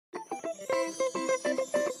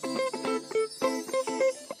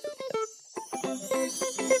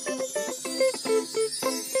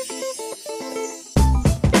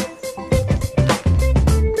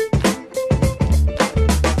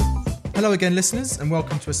Hello again, listeners, and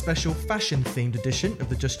welcome to a special fashion-themed edition of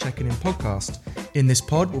the Just Checking In podcast. In this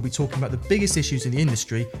pod, we'll be talking about the biggest issues in the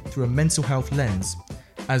industry through a mental health lens.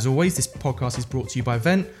 As always, this podcast is brought to you by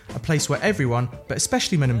Vent, a place where everyone, but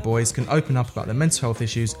especially men and boys, can open up about their mental health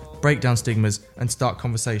issues, break down stigmas, and start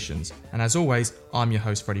conversations. And as always, I'm your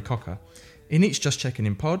host, Freddie Cocker. In each Just Checking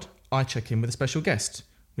In pod, I check in with a special guest.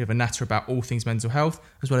 We have a natter about all things mental health,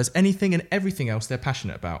 as well as anything and everything else they're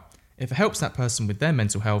passionate about. If it helps that person with their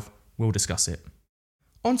mental health, we'll discuss it.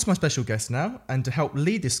 On to my special guest now, and to help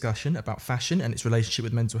lead discussion about fashion and its relationship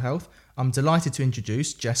with mental health, I'm delighted to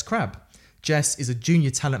introduce Jess Crabbe. Jess is a junior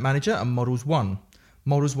talent manager at Models One.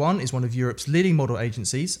 Models One is one of Europe's leading model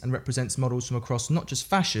agencies and represents models from across not just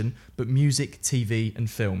fashion, but music, TV and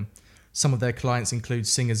film. Some of their clients include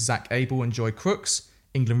singers Zach Abel and Joy Crooks,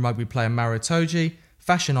 England rugby player Maro Itoje,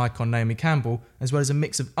 fashion icon Naomi Campbell, as well as a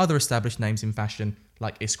mix of other established names in fashion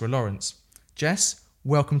like Iskra Lawrence. Jess,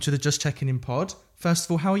 welcome to the Just Checking In pod. First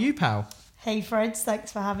of all, how are you, pal? Hey, Freds,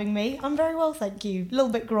 thanks for having me. I'm very well, thank you. A little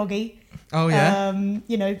bit groggy. Oh, yeah?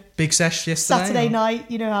 Big sesh yesterday? Saturday night,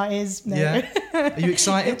 you know how it is. No. Yeah. Are you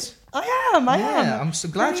excited? I am. Yeah, I'm so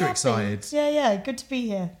glad you're excited. Yeah, good to be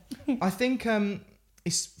here. I think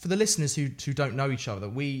it's for the listeners who don't know each other,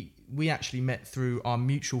 we actually met through our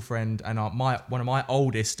mutual friend and one of my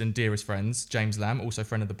oldest and dearest friends, James Lamb, also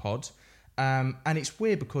friend of the pod. And it's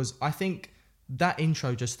weird because I think that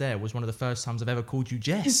intro just there was one of the first times I've ever called you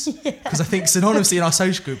Jess. Because I think synonymously in our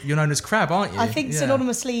social group, you're known as Crabbe, aren't you? I think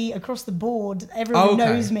synonymously across the board, everyone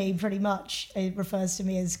knows me pretty much. It refers to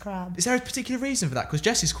me as Crabbe. Is there a particular reason for that? Because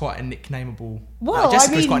Jess is quite a nicknameable... Well,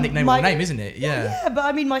 Jessica's quite a nicknameable name, isn't it? Yeah, but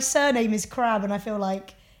I mean, my surname is Crabbe, and I feel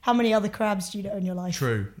like, how many other Crabbes do you know in your life?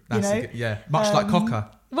 True. That's much like Cocker.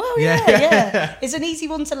 Well, yeah. It's an easy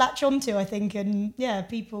one to latch onto, I think, and yeah,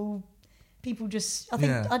 people just, I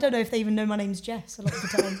don't know if they even know my name's Jess a lot of the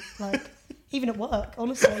time. Like, even at work,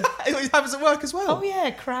 honestly. It happens at work as well? Oh, yeah,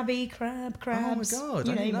 Crabby, Crabs. Oh, my God,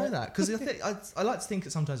 I didn't know that. Because I like to think that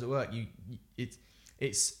sometimes at work,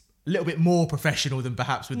 it's a little bit more professional than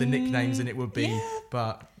perhaps with the nicknames than it would be. Yeah.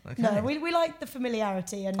 But, okay. No, we like the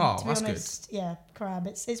familiarity. And to be honest, good. Yeah, Crabbe,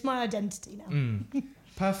 it's my identity now.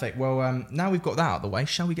 Perfect. Well, now we've got that out of the way,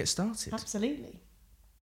 shall we get started? Absolutely.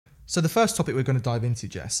 So the first topic we're going to dive into,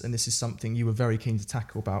 Jess, and this is something you were very keen to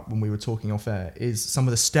tackle about when we were talking off air, is some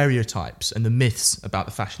of the stereotypes and the myths about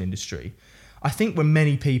the fashion industry. I think when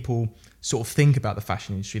many people sort of think about the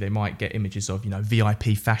fashion industry, they might get images of,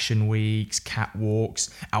 VIP fashion weeks, catwalks,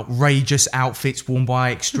 outrageous outfits worn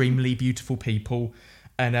by extremely beautiful people,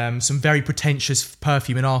 and some very pretentious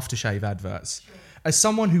perfume and aftershave adverts. Sure. As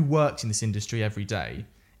someone who works in this industry every day,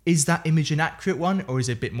 is that image an accurate one, or is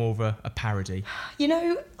it a bit more of a parody?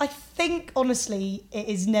 I think, honestly, it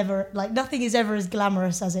is never, nothing is ever as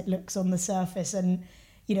glamorous as it looks on the surface. And,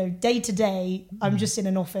 day to day, I'm just in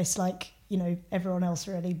an office like, everyone else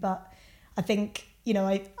really. But I think,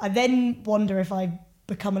 I then wonder if I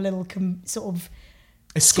become a little sort of...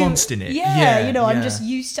 ensconced in it. Yeah, I'm just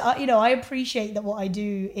used to, I appreciate that what I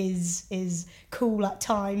do is cool at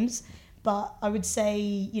times. But I would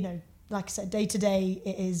say, like I said, day to day,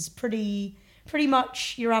 it is pretty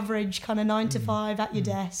much your average kind of 9 to 5 at your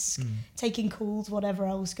desk, taking calls, whatever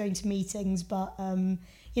else, going to meetings. But,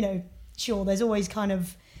 sure, there's always kind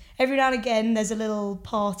of, every now and again, there's a little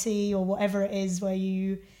party or whatever it is where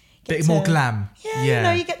you get bit more glam.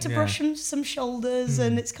 Yeah, you get to brush some shoulders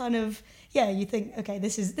and it's kind of, you think, okay,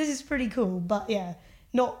 this is pretty cool. But yeah,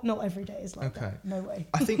 not every day is like that. No way.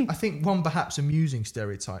 I think one perhaps amusing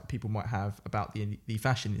stereotype people might have about the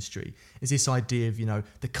fashion industry is this idea of,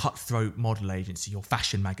 the cutthroat model agency or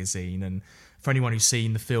fashion magazine. And for anyone who's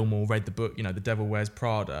seen the film or read the book, The Devil Wears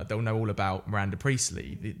Prada, they'll know all about Miranda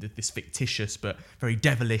Priestley, this fictitious but very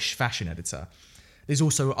devilish fashion editor. There's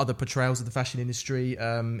also other portrayals of the fashion industry,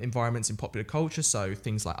 environments in popular culture, so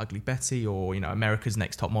things like Ugly Betty or, America's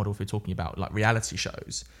Next Top Model if we're talking about like reality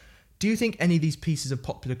shows. Do you think any of these pieces of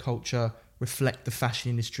popular culture reflect the fashion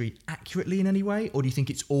industry accurately in any way? Or do you think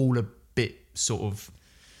it's all a bit sort of,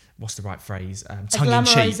 what's the right phrase?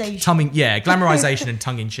 Tongue-in-cheek. Glamorization and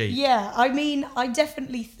tongue-in-cheek. Yeah, I mean, I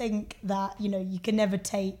definitely think that, you can never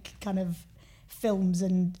take kind of films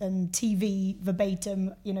and TV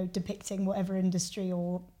verbatim, depicting whatever industry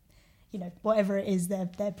or, whatever it is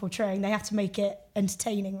they're portraying. They have to make it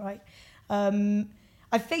entertaining, right?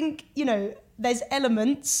 I think, there's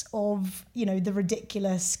elements of, the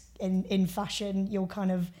ridiculous in fashion. You'll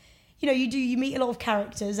kind of, you meet a lot of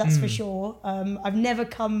characters, that's for sure. I've never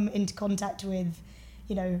come into contact with,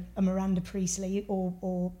 a Miranda Priestley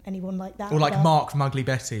or anyone like that. Or like Mark from Ugly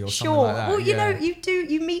Betty or something like that. Well,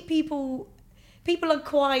 you meet people are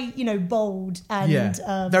quite, bold and...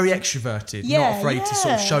 very extroverted, not afraid to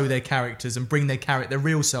sort of show their characters and bring their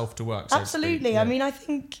real self to work, so Absolutely. to speak. Yeah. I mean, I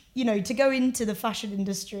think, to go into the fashion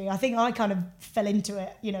industry, I think I kind of fell into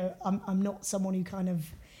it. I'm not someone who kind of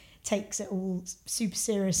takes it all super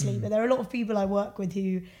seriously, but there are a lot of people I work with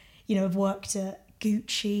who, have worked at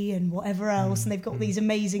Gucci and whatever else, and they've got these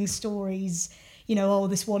amazing stories.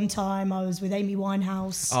 This one time I was with Amy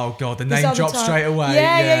Winehouse. Oh God, the name dropped straight away.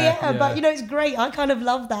 Yeah. But it's great. I kind of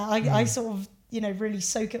love that. I sort of really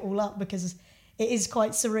soak it all up, because it is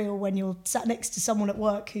quite surreal when you're sat next to someone at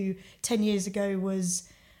work who 10 years ago was,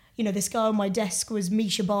 this guy on my desk was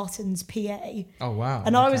Misha Barton's PA. Oh wow.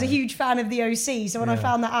 And I was a huge fan of the OC, so when I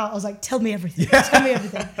found that out, I was like, tell me everything. Tell me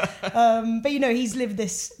everything. But he's lived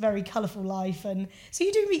this very colourful life, and so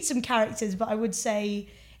you do meet some characters, but I would say,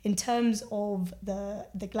 in terms of the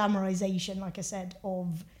glamorization, like I said,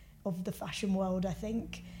 of the fashion world, I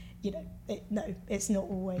think, it's not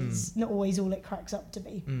always all it cracks up to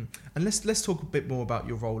be. And let's talk a bit more about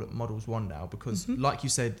your role at Models One now, because like you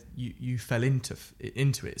said, you fell into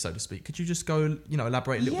it, so to speak. Could you just go,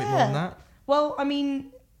 elaborate a little bit more on that? Well, I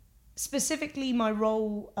mean, specifically my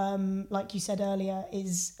role, like you said earlier,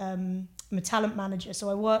 is I'm a talent manager. So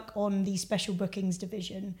I work on the special bookings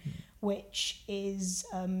division, which is,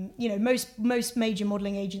 most major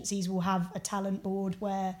modelling agencies will have a talent board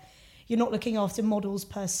where you're not looking after models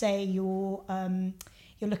per se, you're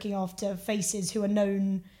looking after faces who are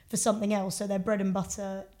known for something else. So their bread and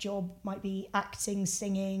butter job might be acting,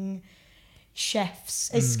 singing,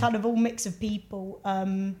 chefs. It's kind of all mix of people.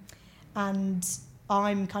 And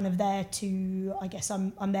I'm kind of there to, I guess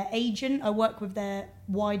I'm their agent. I work with their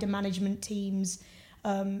wider management teams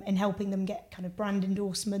in helping them get kind of brand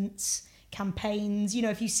endorsements, campaigns.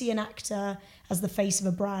 If you see an actor as the face of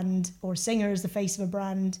a brand or a singer as the face of a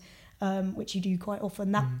brand, which you do quite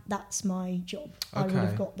often, that's my job. Okay. I would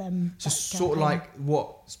have got them. So sort of like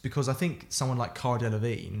because I think someone like Cara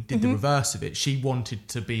Delevingne did the reverse of it. She wanted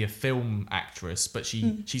to be a film actress, but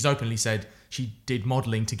she's openly said she did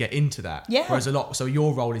modelling to get into that. Yeah. Whereas so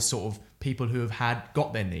your role is sort of people who have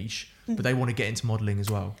got their niche, but they want to get into modelling as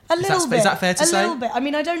well. Is that fair to say? A little bit. I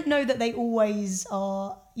mean, I don't know that they always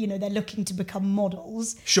are, they're looking to become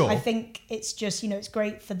models. Sure. I think it's just, it's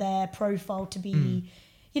great for their profile to be,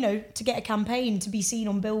 to get a campaign, to be seen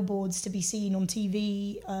on billboards, to be seen on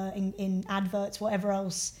TV, in adverts, whatever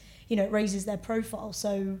else, it raises their profile.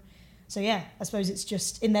 So yeah, I suppose it's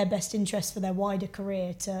just in their best interest for their wider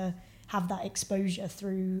career to have that exposure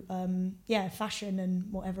through fashion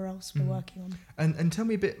and whatever else we're working on. And tell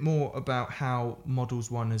me a bit more about how Models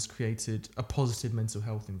One has created a positive mental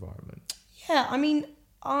health environment. Yeah, I mean,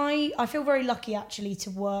 I feel very lucky actually to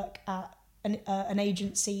work at an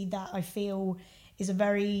agency that I feel is a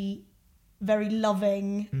very, very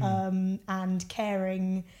loving and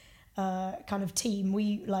caring kind of team.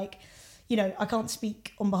 We I can't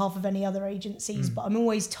speak on behalf of any other agencies, but I'm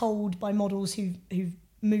always told by models who've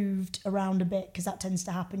moved around a bit, because that tends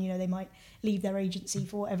to happen, they might leave their agency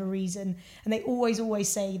for whatever reason, and they always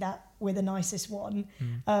say that we're the nicest one.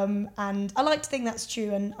 And I like to think that's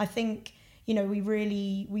true, and I think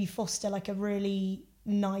we foster like a really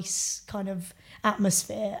nice kind of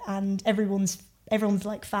atmosphere, and everyone's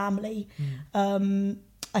like family.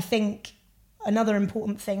 I think another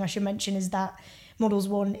important thing I should mention is that Models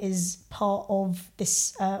One is part of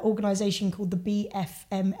this organisation called the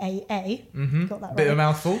BFMAA. Got that right? Bit of a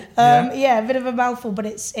mouthful. Yeah, a bit of a mouthful, but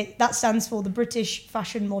that stands for the British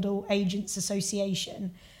Fashion Model Agents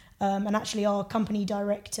Association. And actually our company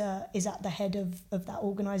director is at the head of that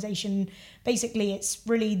organisation. Basically, it's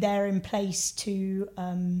really there in place to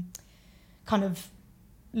kind of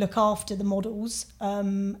look after the models,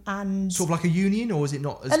 and sort of like a union, or is it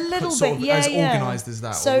not as, a little sort bit, of as organised as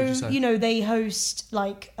that? So or would you say? They host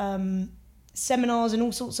like seminars and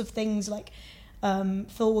all sorts of things like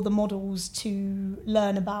for all the models to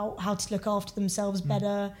learn about how to look after themselves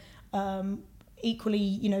better.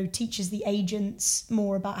 Equally, teaches the agents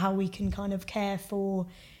more about how we can kind of care for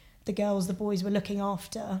the girls, the boys we're looking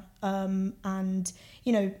after, and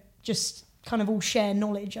just kind of all share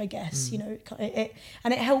knowledge, I guess. It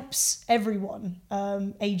helps everyone,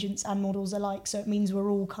 agents and models alike. So it means we're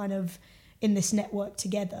all kind of in this network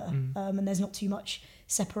together, and there's not too much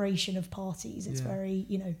separation of parties. It's very,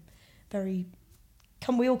 very.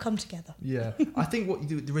 We all come together. Yeah, I think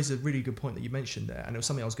there is a really good point that you mentioned there, and it was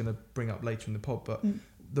something I was going to bring up later in the pod. But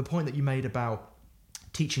the point that you made about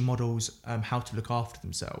teaching models how to look after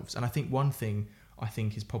themselves. And I think one thing I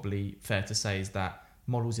think is probably fair to say is that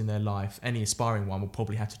models in their life, any aspiring one, will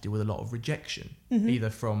probably have to deal with a lot of rejection, either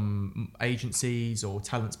from agencies or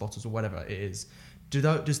talent spotters or whatever it is.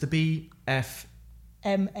 Does the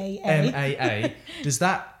BFMAA, does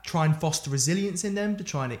that try and foster resilience in them to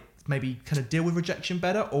try and maybe kind of deal with rejection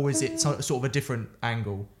better, or is it sort of a different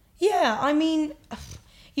angle? Yeah, I mean,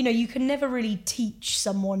 you know, you can never really teach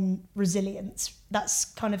someone resilience. That's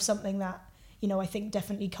kind of something that, you know, I think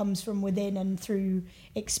definitely comes from within and through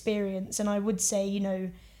experience. And I would say, you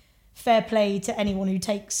know, fair play to anyone who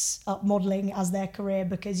takes up modelling as their career,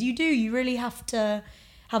 because you really have to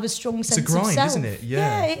have a strong sense of self. It's a grind, isn't it?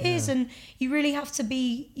 Yeah, it is. And you really have to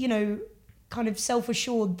be, you know, kind of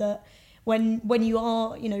self-assured that when you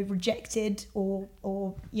are, you know, rejected or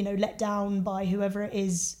you know, let down by whoever it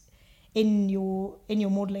is in your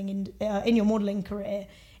modelling career,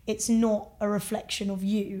 it's not a reflection of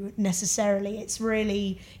you necessarily. It's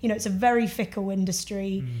really, you know, it's a very fickle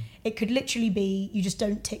industry. It could literally be you just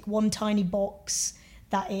don't tick one tiny box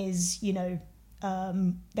that is, you know,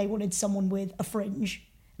 they wanted someone with a fringe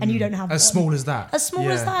and you don't have as one. small as that. As small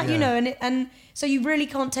as that, you know, and so you really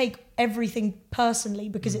can't take everything personally,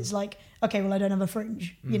 because it's like, okay, well, I don't have a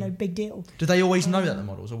fringe, you know, big deal. Do they always know that, the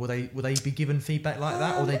models, or will they be given feedback like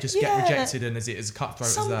that, or they just get rejected and is it as cutthroat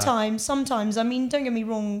as that? Sometimes. I mean, don't get me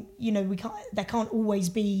wrong, you know, there can't always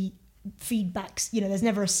be feedbacks. You know, there's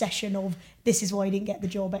never a session of this is why you didn't get the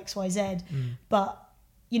job, XYZ. But,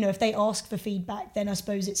 you know, if they ask for feedback, then I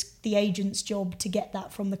suppose it's the agent's job to get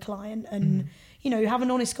that from the client and, you know, have an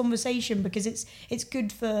honest conversation, because it's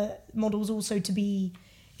good for models also to be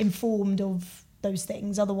informed of those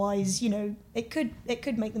things. Otherwise, you know, it could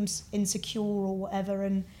make them insecure or whatever.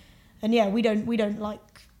 And yeah, we don't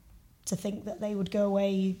like to think that they would go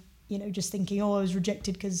away, you know, just thinking, oh, I was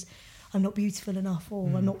rejected because I'm not beautiful enough, or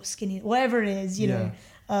I'm not skinny, whatever it is, you know.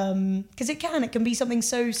 Because it can be something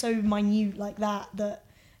so minute like that.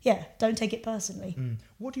 Yeah, don't take it personally.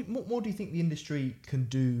 What do you think the industry can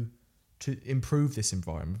do to improve this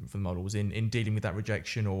environment for models in dealing with that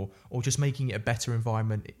rejection, or just making it a better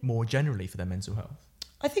environment more generally for their mental health?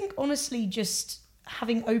 I think honestly, just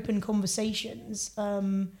having open conversations.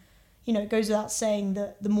 You know, it goes without saying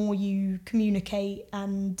that the more you communicate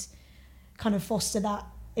and kind of foster that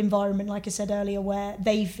environment, like I said earlier, where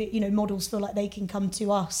models feel like they can come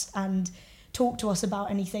to us and talk to us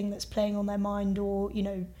about anything that's playing on their mind, or, you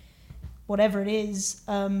know, whatever it is.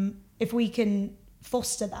 If we can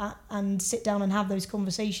foster that and sit down and have those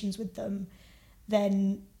conversations with them,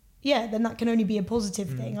 then that can only be a positive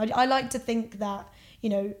thing. I like to think that, you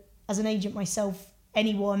know, as an agent myself,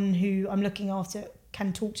 anyone who I'm looking after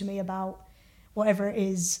can talk to me about whatever it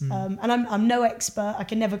is. And I'm no expert. I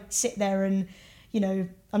can never sit there and, you know,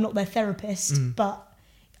 I'm not their therapist, but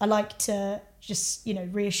I like to just, you know,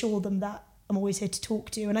 reassure them that I'm always here to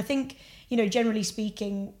talk to. And I think, you know, generally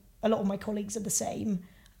speaking, a lot of my colleagues are the same.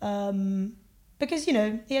 Because, you know,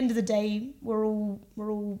 at the end of the day, we're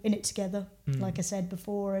all in it together, like I said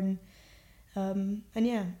before. And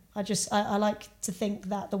yeah, I like to think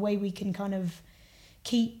that the way we can kind of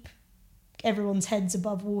keep everyone's heads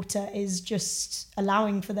above water is just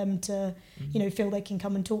allowing for them to, you know, feel they can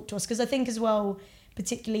come and talk to us. Because I think as well,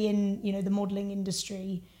 particularly in, you know, the modelling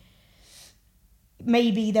industry,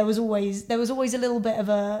 maybe there was always a little bit of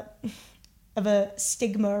a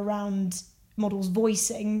stigma around models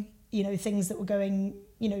voicing, you know, things that were going,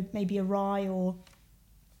 you know, maybe awry, or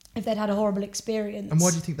if they'd had a horrible experience. And why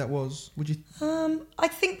do you think that was? I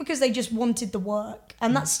think because they just wanted the work,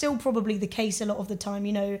 and that's still probably the case a lot of the time.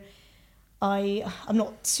 You know, I'm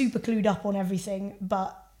not super clued up on everything,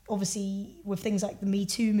 but obviously with things like the Me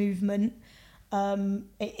Too movement,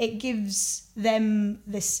 it gives them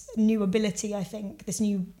this new ability, I think, this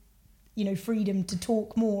new, you know, freedom to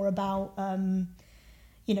talk more about,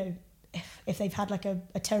 you know, if they've had like a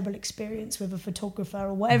terrible experience with a photographer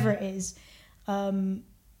or whatever it is,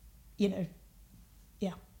 you know,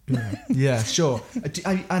 yeah. Yeah, sure.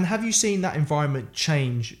 And have you seen that environment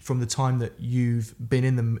change from the time that you've been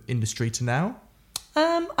in the industry to now?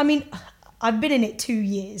 I mean, I've been in it 2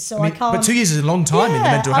 years, so I can't... But 2 years is a long time in the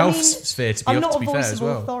mental health sphere, to be fair as well. I'm not a voice of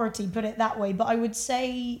authority, put it that way, but I would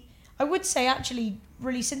say actually,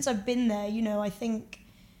 really, since I've been there, you know, I think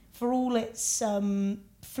for all its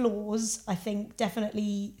flaws, I think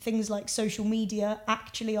definitely things like social media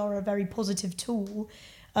actually are a very positive tool.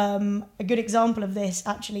 A good example of this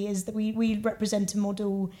actually is that we represent a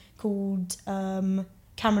model called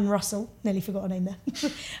Cameron Russell. Nearly forgot her name there.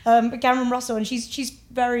 But Cameron Russell, and she's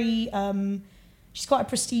very she's quite a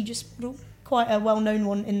prestigious model, quite a well-known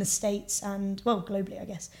one in the States and, well, globally, I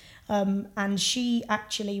guess. And she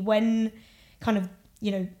actually, when kind of,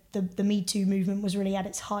 the Me Too movement was really at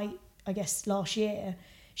its height, I guess, last year,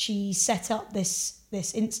 she set up this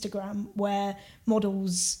Instagram where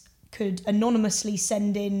models could anonymously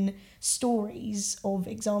send in stories of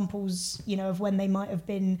examples, of when they might have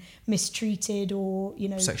been mistreated or,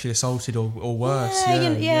 sexually assaulted or worse.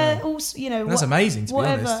 Also, that's amazing, to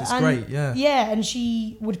whatever. be honest. It's great, yeah. Yeah, and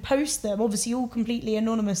she would post them, obviously all completely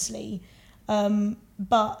anonymously.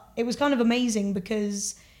 But it was kind of amazing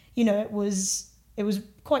because, it was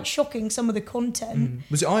quite shocking, some of the content.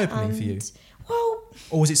 Was it eye-opening for you? Well...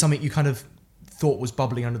 Or was it something you kind of thought was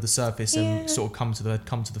bubbling under the surface and sort of come to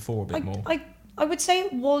the fore a bit more? I would say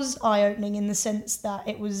it was eye-opening in the sense that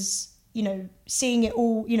it was, seeing it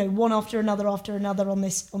all, one after another on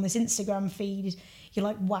this Instagram feed. You're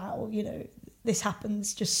like, wow, this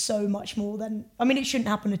happens just so much more than... I mean, it shouldn't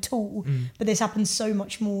happen at all, but this happens so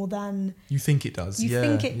much more than... You think it does. You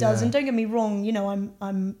think it does. And don't get me wrong,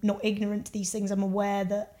 I'm not ignorant to these things. I'm aware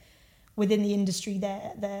that within the industry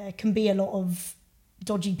there can be a lot of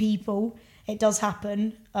dodgy people. It does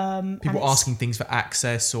happen. People asking things for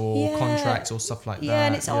access or contracts or stuff like that. Yeah,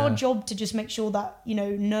 and it's our job to just make sure that,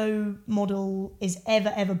 no model is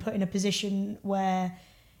ever put in a position where,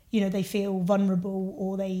 they feel vulnerable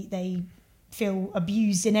or they feel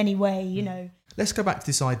abused in any way, Let's go back to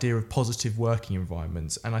this idea of positive working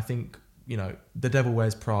environments. And I think, The Devil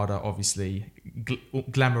Wears Prada obviously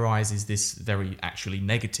glamorizes this very actually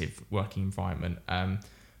negative working environment.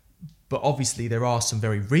 But obviously there are some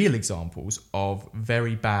very real examples of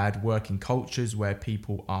very bad working cultures where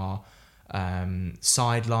people are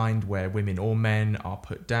sidelined, where women or men are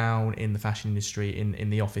put down in the fashion industry, in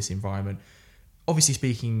the office environment. Obviously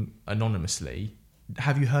speaking anonymously,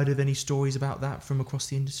 have you heard of any stories about that from across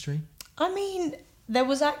the industry? I mean, there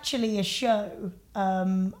was actually a show,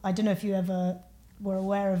 I don't know if you ever were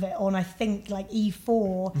aware of it, on I think like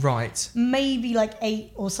E4. Right. Maybe like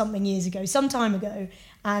 8 or something years ago, some time ago.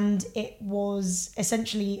 And it was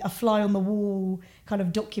essentially a fly on the wall kind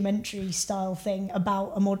of documentary style thing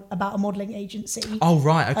about a modelling agency. Oh,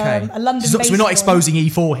 right, okay. A London-based so we're not exposing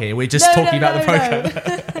E4 here, we're just talking about the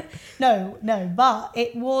program. No, but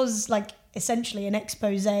it was like essentially an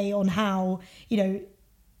expose on how,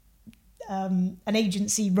 an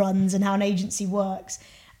agency runs and how an agency works.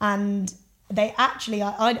 And they actually,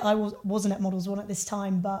 I wasn't at Models One at this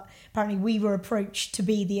time, but apparently we were approached to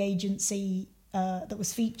be the agency that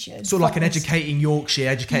was featured. Sort of like an Educating Yorkshire,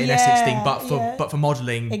 Educating Essex thing, but for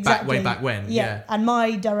modelling exactly. way back when. Yeah, and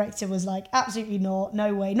my director was like, absolutely not,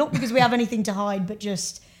 no way. Not because we have anything to hide, but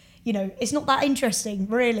just, it's not that interesting,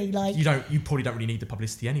 really. Like you probably don't really need the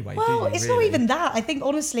publicity anyway, do you? Well, it's not even that. I think,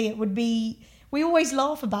 honestly, it would be... We always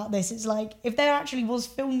laugh about this. It's like, if there actually was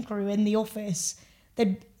film crew in the office,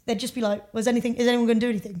 they'd just be like, is anyone going to do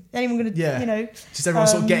anything? Is anyone going to, Just everyone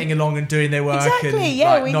sort of getting along and doing their work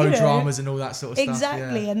and dramas and all that sort of stuff.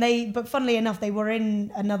 Exactly. Yeah. And but funnily enough, they were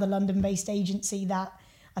in another London-based agency that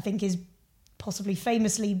I think is possibly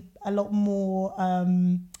famously a lot more,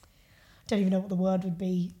 don't even know what the word would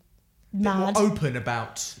be, mad. More open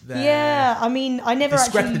about their Yeah, I mean, I never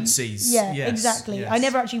discrepancies. Actually... Yeah, yes, exactly. Yes. I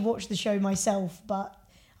never actually watched the show myself, but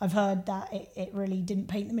I've heard that it really didn't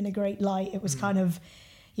paint them in a great light. It was kind of...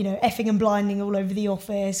 effing and blinding all over the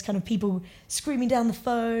office, kind of people screaming down the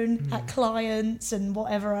phone at clients and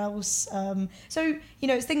whatever else. So,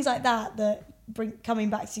 it's things like that coming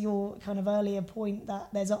back to your kind of earlier point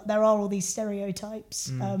that there are all these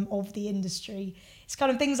stereotypes of the industry. It's kind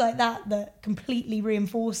of things like that completely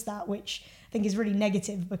reinforce that, which I think is really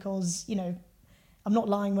negative because, I'm not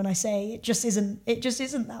lying when I say it just isn't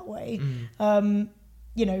that way.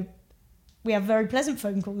 We have very pleasant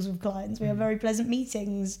phone calls with clients. We have very pleasant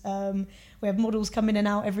meetings. We have models come in and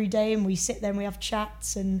out every day, and we sit there and we have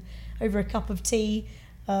chats and over a cup of tea.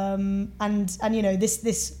 And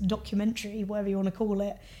this documentary, whatever you want to call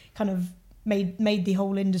it, kind of made the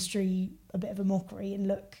whole industry a bit of a mockery and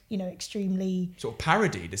look, extremely sort of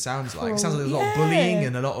parodied. It sounds cruel. like there's a lot of bullying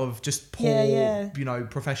and a lot of just poor,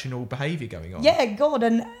 professional behaviour going on. Yeah, God,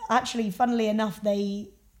 and actually, funnily enough,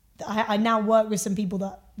 I now work with some people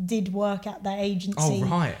that did work at their agency. Oh,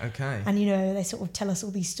 right, okay. And, they sort of tell us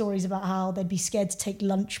all these stories about how they'd be scared to take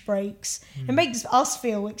lunch breaks. It makes us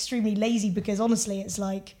feel extremely lazy because, honestly, it's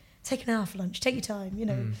like, take an hour for lunch, take your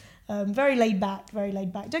time, very laid back.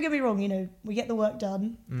 Don't get me wrong, we get the work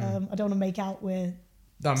done. I don't want to make out we're...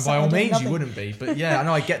 No, by all means, you wouldn't be. But, yeah, I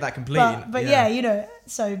know, I get that completely. But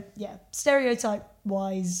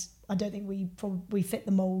stereotype-wise, I don't think we fit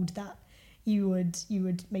the mould that you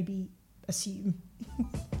would maybe assume.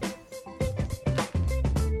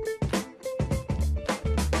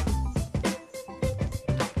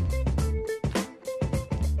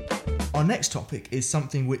 our next topic is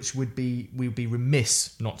something which we would be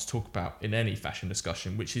remiss not to talk about in any fashion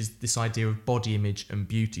discussion, which is this idea of body image and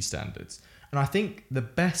beauty standards. And I think the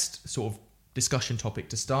best sort of discussion topic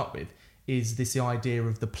to start with is this idea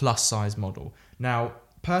of the plus size model. Now,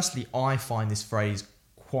 personally, I find this phrase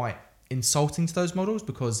quite insulting to those models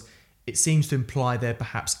because it seems to imply they're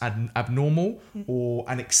perhaps abnormal or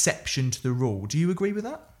an exception to the rule. Do you agree with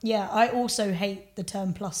that? Yeah, I also hate the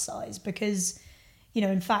term plus size because, you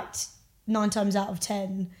know, in fact, 9 times out of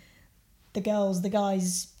 10, the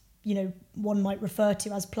guys, you know, one might refer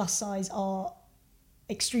to as plus size are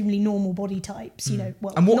extremely normal body types, you know.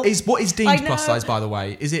 Well, and what is deemed plus size, by the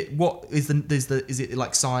way? Is it is it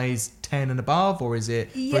like size 10 and above, or is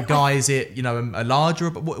it for a guy? Is it, you know, a larger?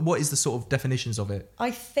 But what is the sort of definitions of it?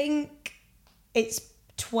 I think it's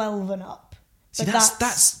 12 and up. See,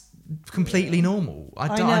 that's completely normal.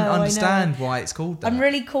 I don't understand why it's called that. I'm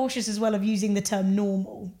really cautious as well of using the term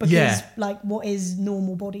normal because, like, what is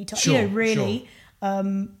normal body type? Sure, you know, really.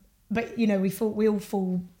 Sure. But you know, we all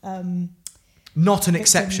fall. Not an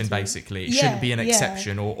exception, basically. It shouldn't be an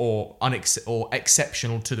exception or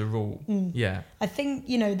exceptional to the rule. Yeah. I think,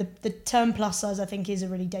 you know, the term plus size, I think, is a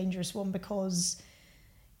really dangerous one because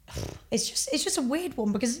it's just a weird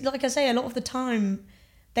one because, like I say, a lot of the time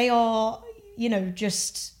they are, you know,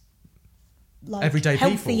 just like everyday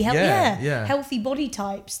healthy, people. Healthy body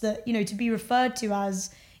types that, you know, to be referred to as,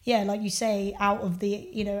 like you say, out of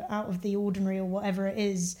the ordinary or whatever it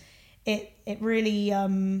is, it really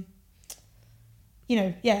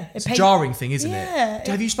it's a jarring thing, isn't it?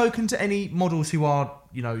 Have you spoken to any models who are,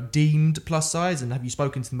 you know, deemed plus size, and have you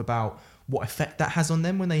spoken to them about what effect that has on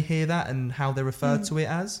them when they hear that and how they're referred to it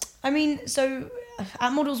as? I mean, so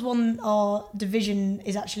at Models One, our division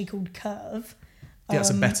is actually called Curve. That's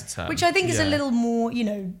a better term. Which I think is a little more, you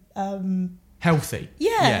know... healthy.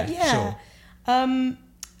 Yeah. Sure.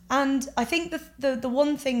 And I think the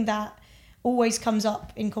one thing that always comes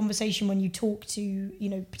up in conversation when you talk to, you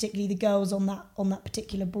know, particularly the girls on that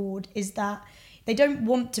particular board is that they don't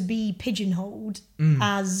want to be pigeonholed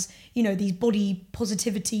as, you know, these body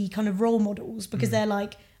positivity kind of role models because they're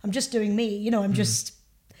like, I'm just doing me, you know, I just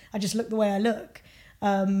look the way I look.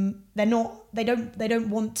 They don't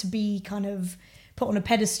want to be kind of put on a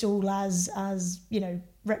pedestal as, you know,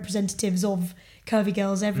 representatives of curvy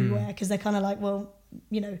girls everywhere because they're kind of like, well,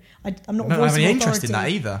 you know, I'm not. I don't have any interest in that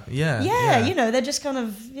either. Yeah. You know, they're just kind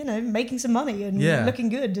of, you know, making some money and looking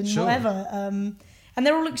good and whatever. And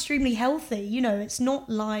they're all extremely healthy. You know, it's not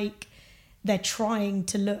like they're trying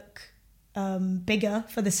to look bigger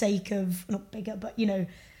for the sake of, not bigger, but, you know,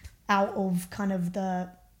 out of kind of the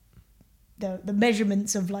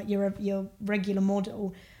measurements of like your regular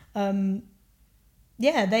model. They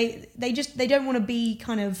don't want to be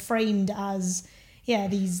kind of framed as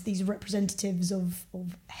these representatives of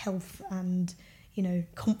health and, you know,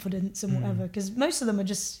 confidence and whatever, because most of them are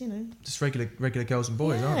just, you know, just regular girls and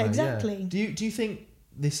boys, aren't they? Exactly. Do you think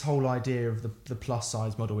this whole idea of the plus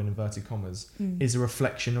size model in inverted commas is a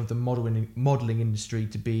reflection of the modelling industry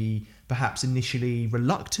to be perhaps initially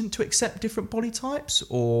reluctant to accept different body types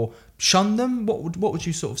or shun them? What would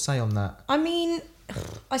you sort of say on that? I mean,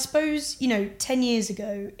 I suppose, you know, 10 years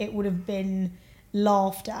ago it would have been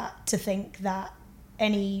laughed at to think that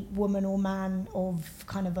any woman or man of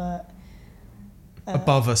kind of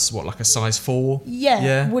above us, like a size 4?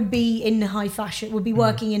 Would be in high fashion, would be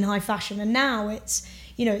working in high fashion. And now it's,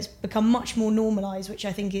 you know, it's become much more normalised, which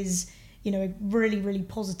I think is, you know, a really, really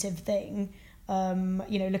positive thing.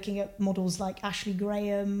 You know, looking at models like Ashley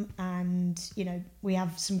Graham and, you know, we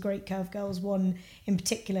have some great curve girls, one in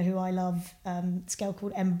particular who I love, this girl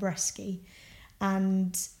called Emma Bresky.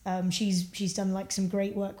 And she's done like some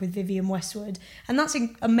great work with Vivienne Westwood, and that's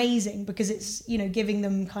amazing because it's, you know, giving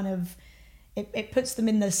them kind of it puts them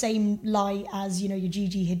in the same light as, you know, your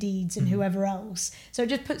Gigi Hadids and whoever else. So it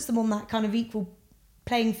just puts them on that kind of equal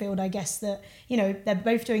playing field, I guess, that, you know, they're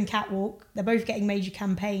both doing catwalk, they're both getting major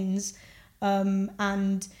campaigns,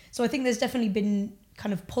 and so I think there's definitely been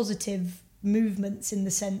kind of positive movements in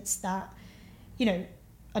the sense that, you know,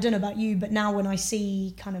 I don't know about you, but now when I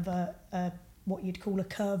see kind of a what you'd call a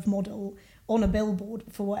curve model on a billboard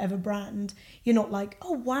for whatever brand, you're not like,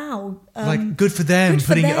 oh wow, like good for them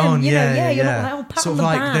putting it on. You're not like, oh, pat sort on of the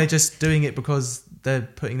like back. They're just doing it because they're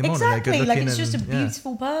putting them on and they're good looking. Like it's just a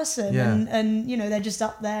beautiful person, and you know, they're just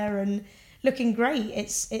up there and looking great.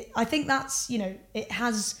 I think that's, you know, it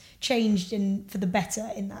has changed for the better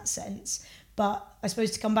in that sense. But I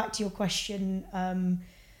suppose to come back to your question,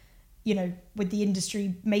 you know, with the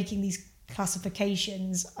industry making these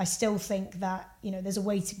classifications, I still think that, you know, there's a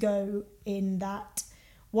way to go in that.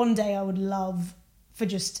 One day I would love for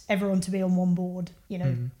just everyone to be on one board,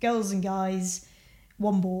 girls and guys,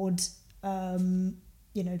 one board, no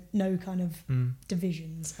kind of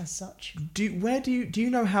divisions as such. Do you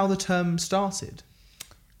know how the term started?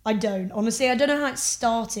 I don't. Honestly, I don't know how it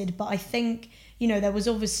started, but I think, there was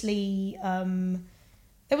obviously,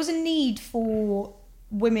 there was a need for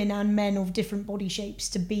women and men of different body shapes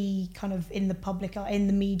to be kind of in the public, in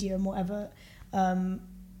the media and whatever.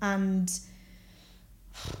 And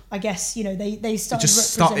I guess, they started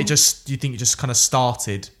do you think it just kind of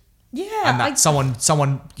started? Yeah. And that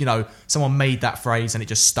someone made that phrase and it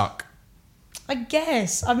just stuck. I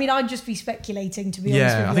guess. I mean, I'd just be speculating, to be honest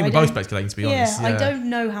with you. Yeah, I think we're both speculating, to be honest. Yeah, I don't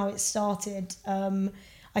know how it started.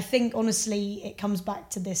 I think, honestly, it comes back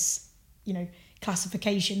to this,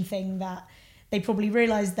 classification thing that they probably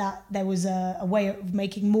realised that there was a way of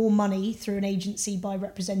making more money through an agency by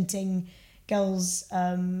representing girls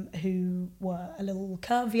who were a little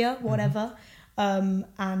curvier, whatever. And,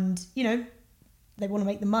 they want to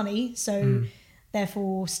make the money. So,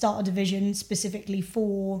 therefore, start a division specifically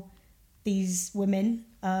for these women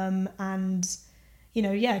and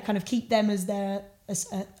kind of keep them as a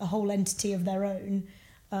whole entity of their own,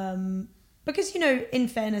 because in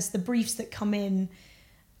fairness, the briefs that come in,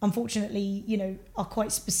 unfortunately, are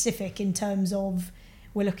quite specific in terms of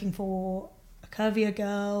we're looking for a curvier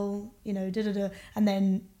girl, and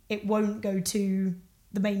then it won't go to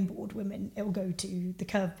the main board women, it will go to the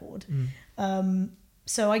curve board.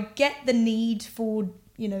 So I get the need for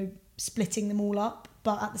splitting them all up,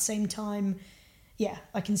 but at the same time,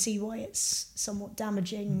 I can see why it's somewhat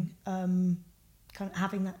damaging, kind of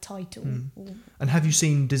having that title. And have you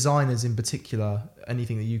seen designers in particular,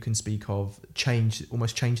 anything that you can speak of,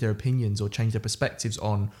 almost change their opinions or change their perspectives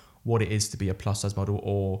on what it is to be a plus size model,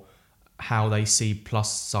 or how they see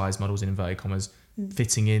plus size models in inverted commas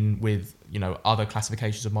fitting in with other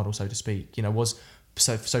classifications of models, so to speak?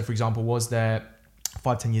 So for example, was there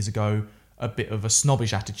 5-10 years ago a bit of a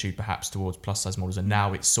snobbish attitude perhaps towards plus size models, and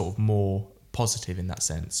now it's sort of more positive in that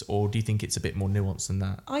sense? Or do you think it's a bit more nuanced than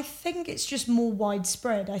that? I think it's just more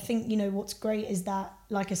widespread. I think, what's great is that,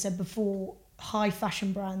 like I said before, high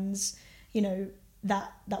fashion brands,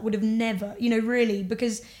 that would have never, really,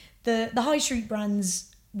 because the high street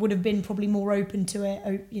brands would have been probably more open to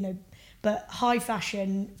it, but high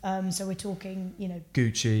fashion, so we're talking,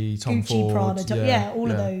 Gucci, Tom Ford, Prada, all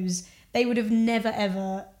of those, they would have never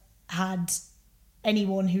ever had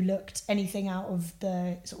anyone who looked anything out of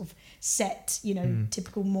the sort of set,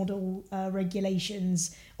 typical model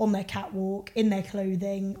regulations on their catwalk, in their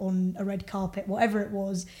clothing, on a red carpet, whatever it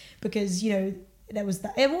was, because, there was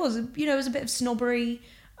that, it was a bit of snobbery.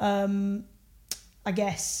 I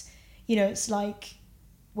guess, it's like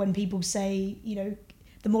when people say,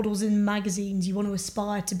 the models in magazines, you want to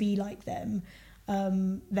aspire to be like them.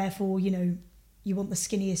 Therefore, you want the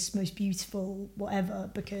skinniest, most beautiful, whatever,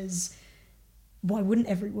 because why wouldn't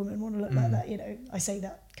every woman want to look like that? I say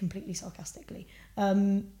that completely sarcastically.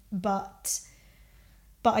 But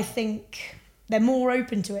I think they're more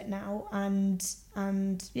open to it now, and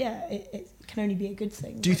it can only be a good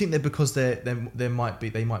thing. Do you think that because they might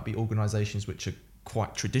be organisations which are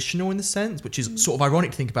quite traditional in the sense, which is sort of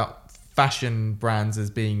ironic to think about fashion brands as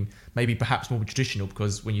being maybe perhaps more traditional,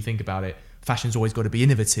 because when you think about it, fashion's always got to be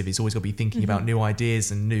innovative. It's always got to be thinking about new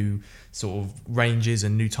ideas and new sort of ranges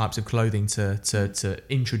and new types of clothing to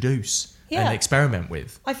introduce and experiment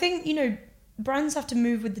with. I think, brands have to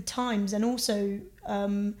move with the times, and also,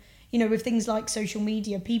 with things like social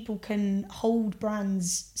media, people can hold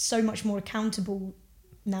brands so much more accountable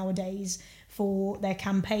nowadays for their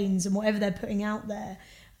campaigns and whatever they're putting out there.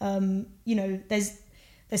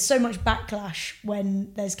 There's so much backlash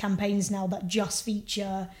when there's campaigns now that just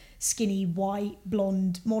feature skinny, white,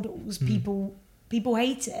 blonde models. People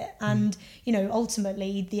hate it. And,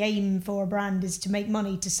 ultimately the aim for a brand is to make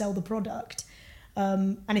money, to sell the product.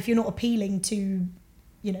 And if you're not appealing to,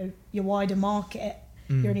 your wider market,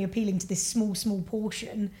 you're only appealing to this small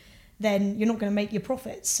portion, then you're not going to make your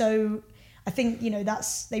profits. So I think,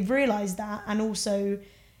 they've realised that. And also,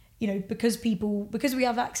 because we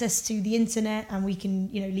have access to the internet and we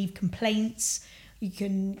can, leave complaints, you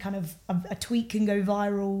can kind of, a tweet can go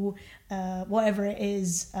viral, whatever it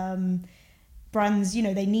is, brands,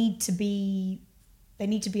 they need to be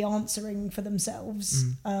answering for themselves.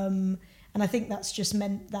 And I think that's just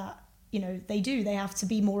meant that, they have to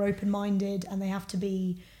be more open-minded, and they have to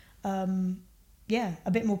be,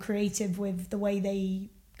 a bit more creative with the way they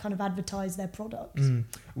kind of advertise their products.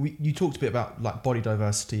 You talked a bit about like body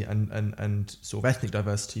diversity and sort of ethnic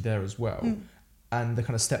diversity there as well, and the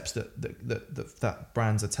kind of steps that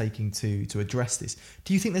brands are taking to address this.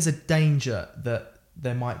 Do you think there's a danger that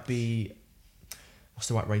there might be what's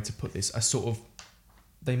the right way to put this? A sort of,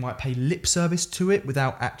 they might pay lip service to it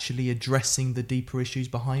without actually addressing the deeper issues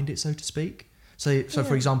behind it, so to speak. So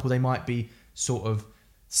for example, they might be sort of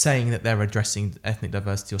saying that they're addressing ethnic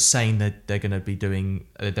diversity, or saying that they're going to be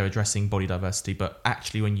they're addressing body diversity, but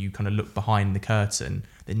actually when you kind of look behind the curtain,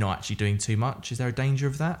 they're not actually doing too much. Is there a danger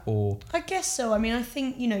of that? Or I guess so. I mean, I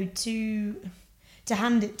think, to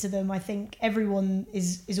hand it to them, I think everyone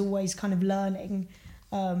is always kind of learning.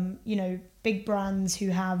 Big brands who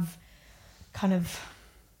have kind of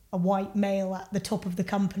a white male at the top of the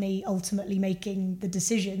company ultimately making the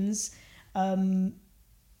decisions, I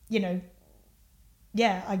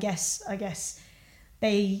guess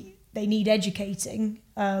they need educating,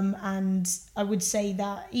 and I would say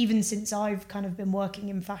that even since I've kind of been working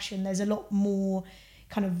in fashion, there's a lot more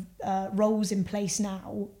kind of roles in place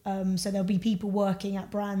now. So there'll be people working at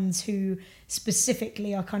brands who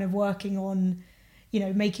specifically are kind of working on,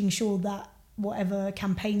 making sure that whatever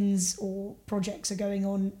campaigns or projects are going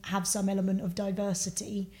on have some element of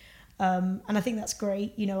diversity, and I think that's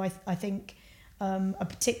great. I think. A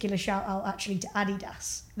particular shout out actually to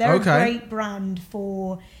Adidas. They're a great brand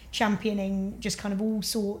for championing just kind of all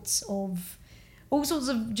sorts of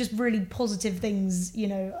just really positive things,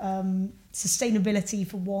 sustainability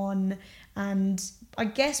for one, and I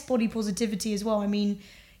guess body positivity as well. I mean,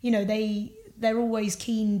 they're always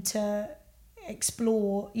keen to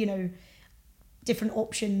explore, different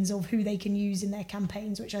options of who they can use in their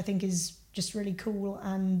campaigns, which I think is just really cool.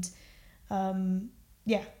 And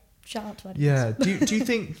shout out to Adidas. Yeah. Do you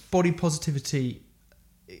think body positivity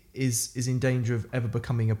is in danger of ever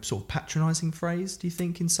becoming a sort of patronising phrase, do you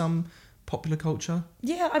think, in some popular culture?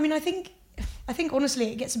 Yeah, I mean, I think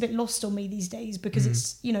honestly it gets a bit lost on me these days, because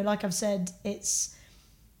it's, like I've said, it's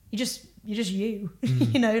you're just you.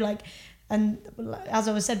 And as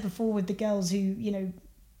I was said before, with the girls who,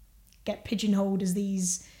 get pigeonholed as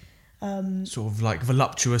these sort of like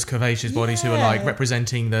voluptuous, curvaceous bodies who are like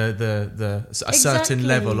representing a certain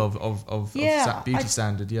level of beauty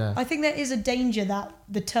standard. Yeah, I think there is a danger that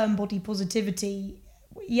the term body positivity,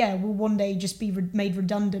 will one day just be made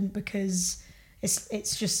redundant, because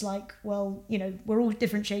it's just like, well, we're all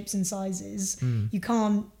different shapes and sizes. You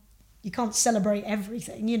can't celebrate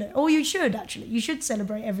everything, or you should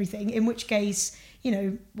celebrate everything. In which case,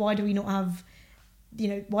 why do we not have?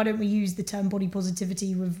 Why don't we use the term body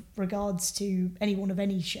positivity with regards to anyone of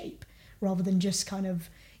any shape, rather than just kind of,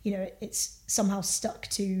 it's somehow stuck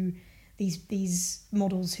to these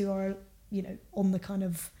models who are, on the kind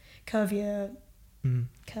of curvier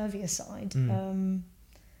side.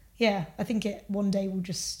 I think it one day will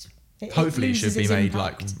just... Hopefully it should be made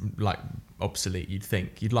impact. like obsolete,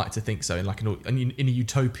 you'd like to think so, in a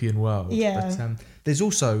utopian world. Yeah. But there's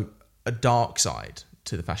also a dark side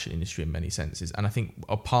to the fashion industry in many senses, and I think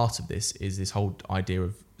a part of this is this whole idea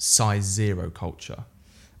of size zero culture.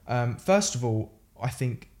 First of all, I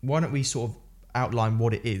think, why don't we sort of outline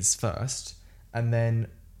what it is first, and then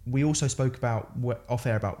we also spoke about off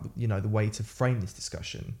air about the way to frame this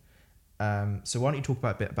discussion. So why don't you talk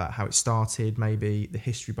a bit about how it started, maybe the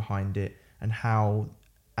history behind it, and how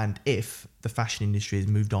and if the fashion industry has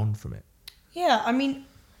moved on from it? Yeah, I mean,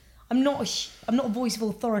 I'm not a voice of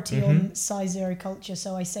authority on size zero culture,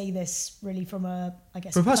 so I say this really from a, I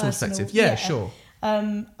guess, from a personal perspective. Yeah, sure.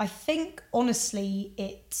 I think honestly,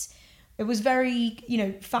 it was very,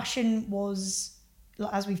 fashion was,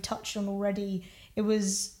 as we've touched on already, it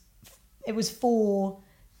was for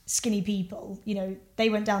skinny people. They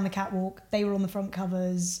went down the catwalk, they were on the front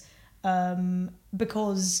covers,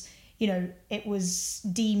 because it was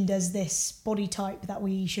deemed as this body type that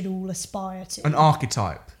we should all aspire to. An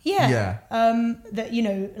archetype. Yeah.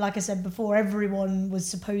 That, like I said before, everyone was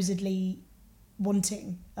supposedly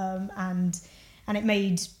wanting, and it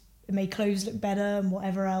made clothes look better and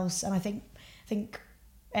whatever else. And I think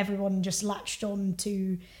everyone just latched on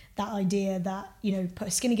to that idea that, put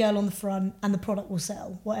a skinny girl on the front and the product will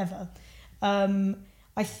sell, whatever.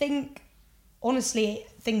 I think, honestly,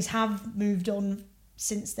 things have moved on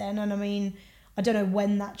since then, and I mean, I don't know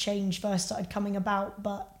when that change first started coming about,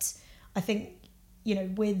 but I think,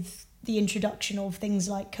 with the introduction of things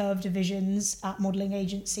like curve divisions at modelling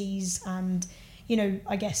agencies, and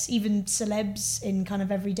I guess even celebs in kind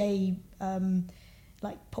of everyday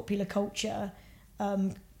like popular culture,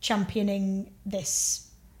 championing this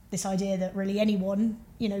idea that really anyone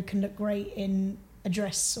can look great in a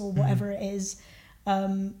dress or whatever it is.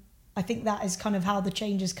 I think that is kind of how the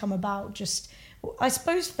changes come about, just I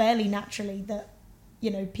suppose fairly naturally, that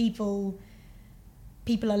people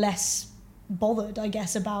are less bothered, I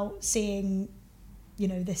guess, about seeing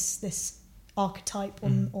this archetype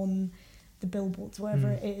on the billboards, wherever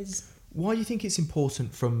it is. Why do you think it's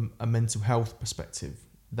important from a mental health perspective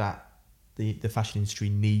that the fashion industry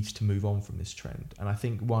needs to move on from this trend? And I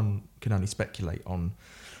think one can only speculate on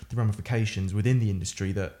the ramifications within the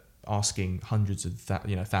industry that asking hundreds of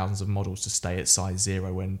thousands of models to stay at size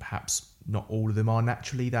 0 when perhaps not all of them are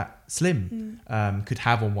naturally that slim could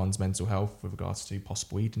have on one's mental health with regards to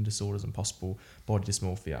possible eating disorders and possible body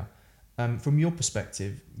dysmorphia. From your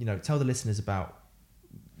perspective, tell the listeners about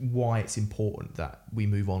why it's important that we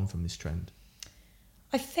move on from this trend.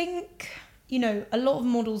 I think, a lot of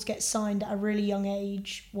models get signed at a really young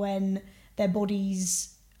age when their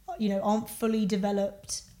bodies, aren't fully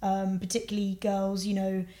developed, particularly girls,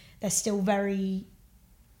 they're still very,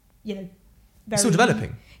 very... Still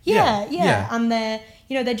developing. Yeah. And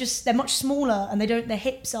they're much smaller and their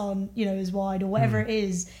hips aren't, as wide or whatever it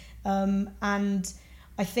is. And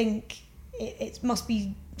I think it must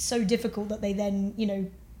be so difficult that they then,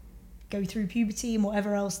 go through puberty and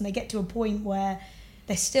whatever else, and they get to a point where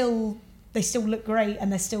they still look great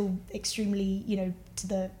and they're still extremely, to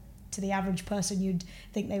the average person, you'd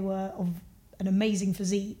think they were of an amazing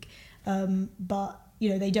physique. But,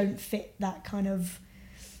 they don't fit that kind of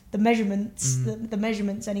the measurements, the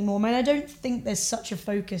measurements anymore. I mean, I don't think there's such a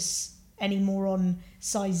focus anymore on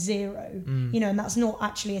size 0, and that's not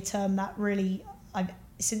actually a term that really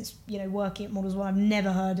since working at Models One, I've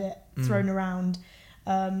never heard it thrown around.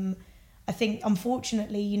 I think,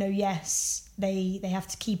 unfortunately, yes, they have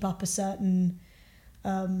to keep up a certain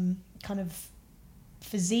kind of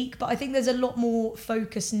physique, but I think there's a lot more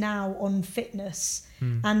focus now on fitness,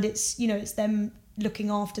 and it's it's them looking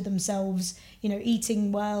after themselves,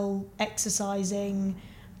 eating well, exercising,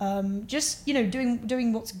 just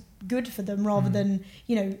doing what's good for them, rather than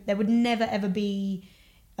there would never ever be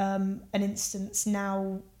an instance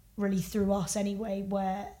now, really through us anyway,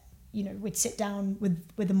 where we'd sit down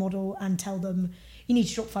with a model and tell them, you need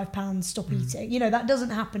to drop 5 pounds, stop eating. That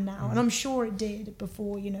doesn't happen now. And I'm sure it did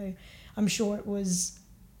before, I'm sure it was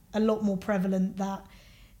a lot more prevalent that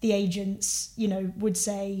the agents, would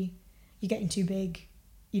say, you're getting too big,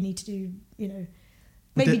 you need to do,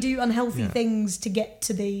 maybe do unhealthy things to get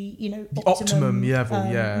to the, the optimum level,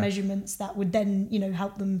 measurements that would then,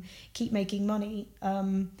 help them keep making money.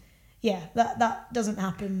 That doesn't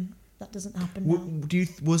happen. That doesn't happen now.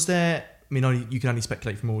 Was there, you can only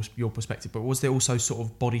speculate from your perspective, but was there also sort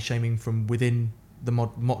of body shaming from within the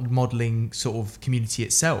modelling sort of community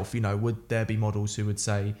itself? Would there be models who would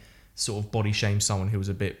say, sort of body shame someone who was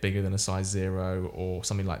a bit bigger than a size 0 or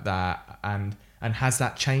something like that? And has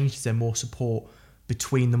that changed? Is there more support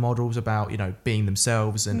between the models about, being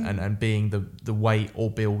themselves and being the weight or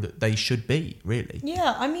build that they should be, really?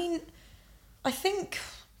 Yeah, I think...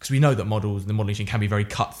 Because we know that the modeling industry can be very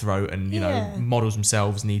cutthroat, and models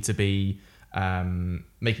themselves need to be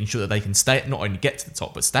making sure that they can not only get to the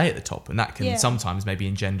top but stay at the top, and that can sometimes maybe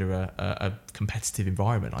engender a competitive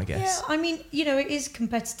environment, I guess. Yeah, it is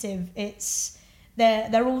competitive. It's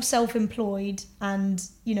they're all self-employed, and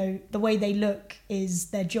the way they look is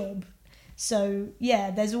their job. So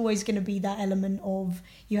there's always going to be that element of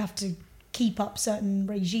you have to keep up certain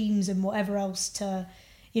regimes and whatever else to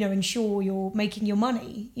ensure you're making your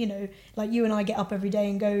money. Like you and I get up every day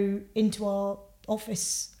and go into our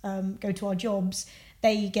office, go to our jobs.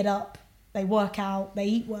 They get up, they work out, they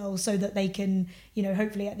eat well, so that they can,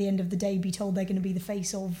 hopefully at the end of the day be told they're going to be the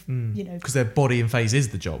face of, because their body and face is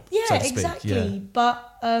the job. Yeah, so to speak. Exactly. Yeah.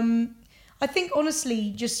 But I think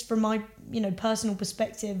honestly, just from my, personal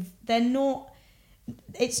perspective,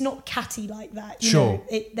 it's not catty like that. Sure.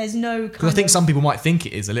 There's no kind of... Because I think some people might think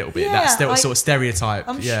it is a little bit. Yeah, that sort of stereotype.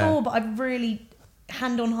 I'm sure, but I've really,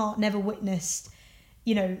 hand on heart, never witnessed,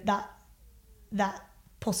 that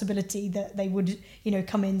possibility that they would,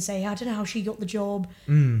 come in and say, I don't know how she got the job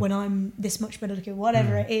when I'm this much better looking,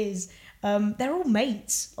 whatever it is. They're all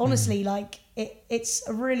mates, honestly. Like, it's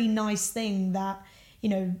a really nice thing that,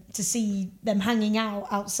 to see them hanging out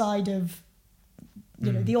outside of,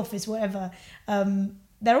 the office, whatever.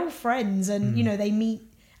 They're all friends, and they meet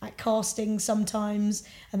at casting sometimes,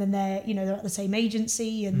 and then they're at the same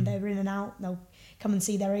agency, and they're in and out. They'll come and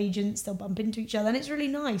see their agents. They'll bump into each other, and it's really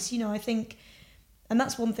nice. I think, and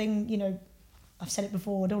that's one thing. I've said it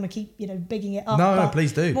before. I don't want to keep bigging it up. No,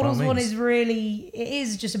 please do. Models One is really, it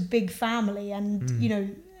is just a big family,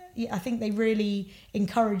 and I think they really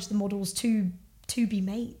encourage the models to be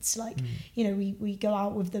mates. Like, we go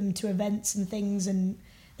out with them to events and things, and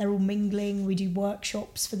they're all mingling. We do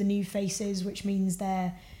workshops for the new faces, which means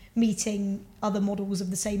they're meeting other models of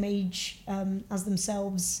the same age as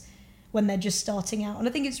themselves when they're just starting out. And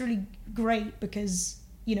I think it's really great because,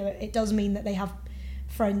 it does mean that they have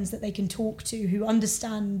friends that they can talk to who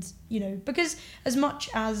understand, because as much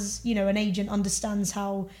as, an agent understands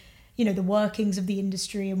how, the workings of the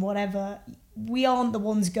industry and whatever, we aren't the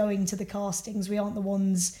ones going to the castings. We aren't the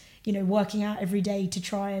ones, working out every day to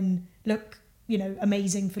try and look,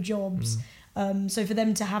 amazing for jobs. So for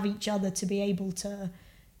them to have each other to be able to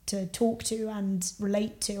talk to and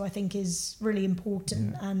relate to, I think is really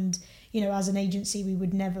important. Yeah. And, as an agency, we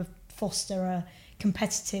would never foster a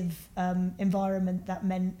competitive environment that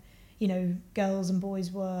meant, girls and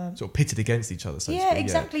boys were sort of pitted against each other. So yeah, to speak.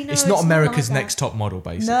 exactly. Yeah. No, it's not America's like Next Top Model,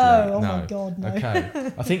 basically. No, oh my God, no.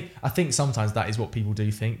 Okay. I think sometimes that is what people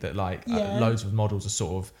do think, that Yeah. loads of models are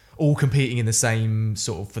sort of all competing in the same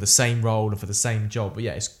sort of for the same role or for the same job. But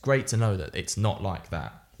yeah, it's great to know that it's not like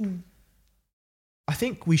that. I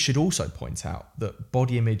think we should also point out that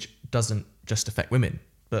body image doesn't just affect women,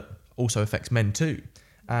 but also affects men too.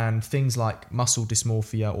 And things like muscle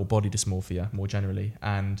dysmorphia or body dysmorphia more generally,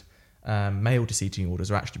 and male seating orders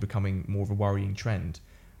are actually becoming more of a worrying trend.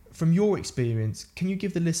 From your experience, can you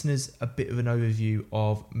give the listeners a bit of an overview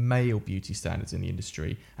of male beauty standards in the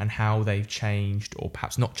industry and how they've changed or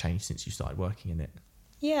perhaps not changed since you started working in it?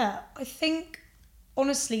 Yeah, I think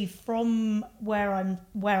honestly from where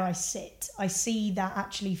I sit, I see that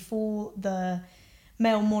actually for the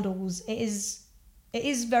male models it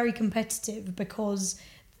is very competitive because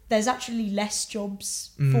there's actually less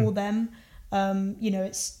jobs for them.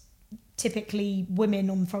 It's typically women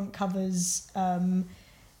on front covers,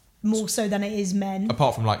 more so than it is men.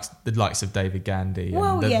 Apart from the likes of David Gandy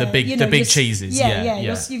Well, and the big cheeses. Yeah.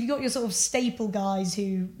 You've got your sort of staple guys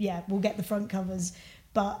who, will get the front covers,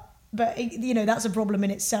 but that's a problem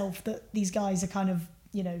in itself, that these guys are kind of,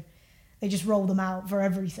 they just roll them out for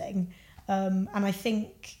everything. And I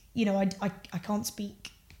think, I can't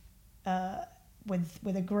speak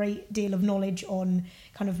with a great deal of knowledge on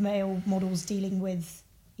kind of male models dealing with,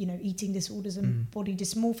 eating disorders and body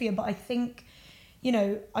dysmorphia. But I think,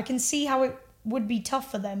 I can see how it would be tough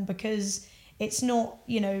for them because it's not,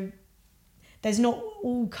 there's not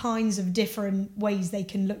all kinds of different ways they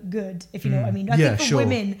can look good, if you know what I mean. I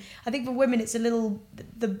think for women, it's a little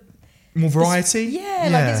more variety.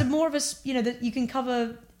 Like there's more of a, that you can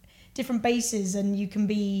cover different bases and you can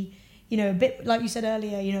be, a bit, like you said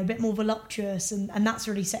earlier, a bit more voluptuous and that's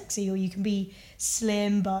really sexy, or you can be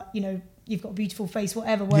slim, but, you've got a beautiful face,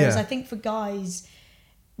 whatever. Whereas I think for guys,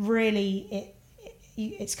 really,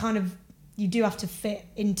 it's kind of, you do have to fit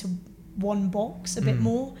into one box a bit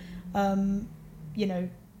more. You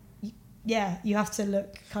have to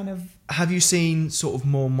look kind of... Have you seen sort of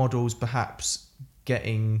more models perhaps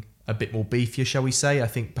getting a bit more beefier, shall we say? I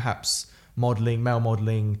think perhaps male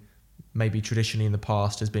modelling, maybe traditionally in the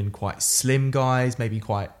past has been quite slim guys, maybe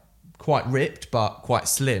quite ripped, but quite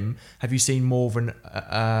slim. Have you seen more of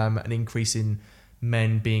an increase in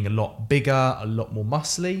men being a lot bigger, a lot more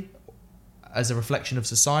muscly as a reflection of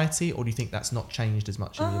society, or do you think that's not changed as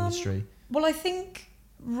much in the industry? Well, I think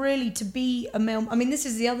really to be a male, I mean, this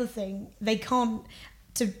is the other thing, they can't,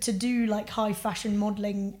 to do like high fashion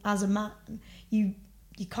modelling as a man, you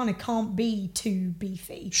kind of can't be too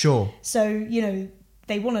beefy. Sure. So,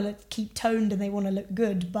 they want to keep toned and they want to look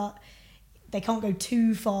good, but they can't go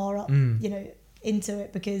too far up, into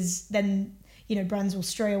it, because then, brands will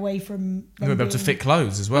stray away from... They'll be able to fit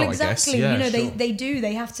clothes as well, exactly. I guess. Yeah,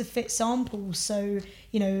 they have to fit samples. So,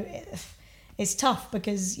 it's tough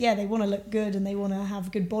because, they want to look good and they want to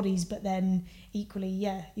have good bodies, but then equally,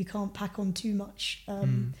 you can't pack on too much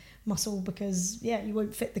muscle because, you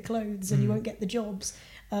won't fit the clothes and you won't get the jobs.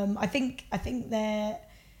 I think they're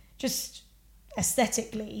just...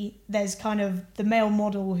 aesthetically, there's kind of the male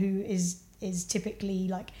model who is typically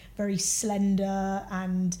like very slender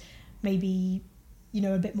and maybe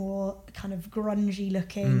a bit more kind of grungy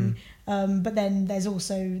looking, but then there's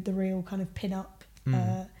also the real kind of pin-up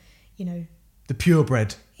the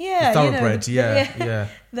purebred, the thoroughbred. The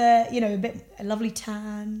a lovely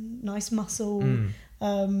tan, nice muscle.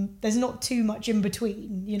 There's not too much in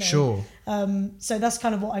between, Sure. So that's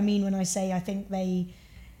kind of what I mean when I say I think they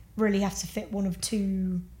really have to fit one of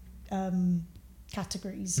two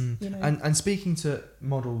categories. And speaking to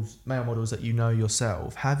male models that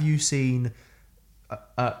yourself, have you seen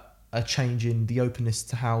a change in the openness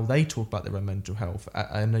to how they talk about their own mental health?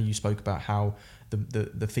 I know you spoke about how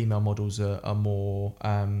the female models are more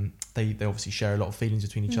they obviously share a lot of feelings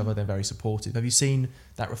between each other, they're very supportive. Have you seen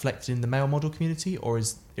that reflected in the male model community, or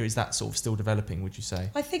is that sort of still developing, would you say?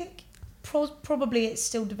 I think probably it's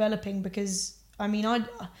still developing because I mean,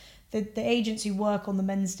 the agents who work on the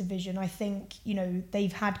men's division, I think,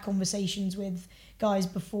 they've had conversations with guys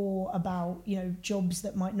before about, jobs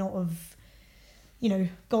that might not have, you know,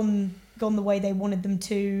 gone the way they wanted them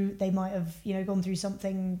to. They might have, you know, gone through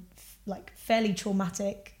something like fairly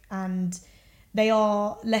traumatic, and they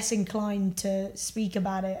are less inclined to speak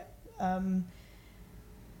about it.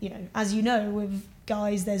 You know, as you know, with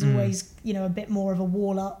guys, there's always, you know, a bit more of a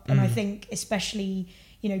wall up. And I think especially,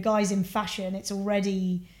 you know, guys in fashion, it's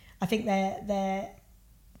already, I think they're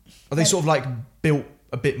Are they sort of like built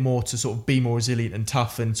a bit more to sort of be more resilient and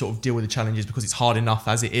tough and sort of deal with the challenges because it's hard enough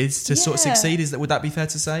as it is to sort of succeed? Would that be fair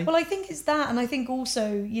to say? Well, I think it's that, and I think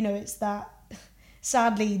also, you know, it's that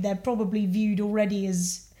sadly they're probably viewed already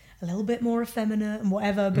as a little bit more effeminate and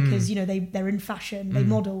whatever because, you know, they're in fashion, they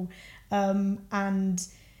model. And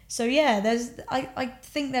so, yeah, I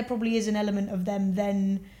think there probably is an element of them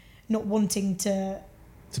then not wanting to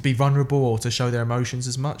be vulnerable or to show their emotions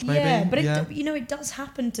as much, maybe. Yeah, but it does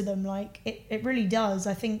happen to them. Like it really does.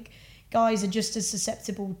 I think guys are just as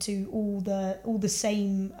susceptible to all the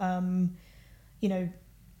same, you know,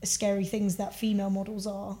 scary things that female models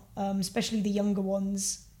are, especially the younger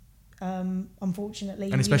ones.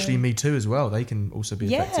 Unfortunately, and especially Me Too as well. They can also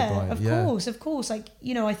be affected by it. Of course. Like,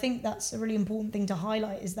 you know, I think that's a really important thing to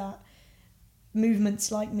highlight is that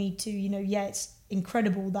movements like Me Too. You know, it's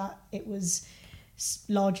incredible that it was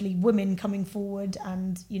largely women coming forward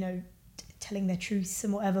and, you know, telling their truths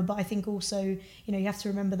and whatever. But I think also, you know, you have to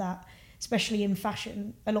remember that, especially in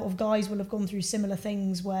fashion, a lot of guys will have gone through similar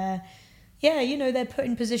things where, you know, they're put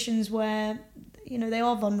in positions where, you know, they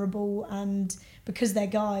are vulnerable, and because they're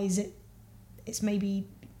guys, it's maybe,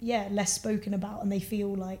 less spoken about, and they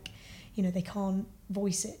feel like, you know, they can't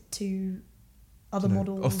voice it to other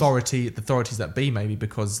models. The authorities that be, maybe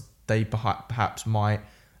because they perhaps might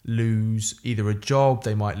lose either a job,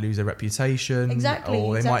 they might lose their reputation,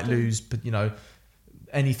 or they might lose, you know,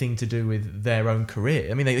 anything to do with their own career.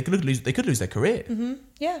 I mean, they could lose their career. Mm-hmm.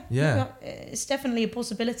 Yeah, it's definitely a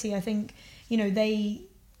possibility. I think, you know, they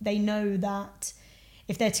know that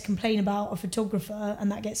if they're to complain about a photographer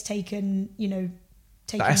and that gets taken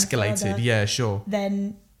escalated further,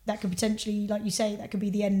 then that could potentially, like you say, that could be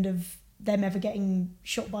the end of them ever getting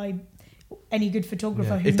shot by any good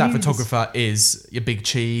photographer. If that photographer is a big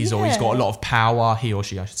cheese, or he's got a lot of power, he or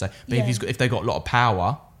she, I should say. But if they've got a lot of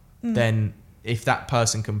power, then if that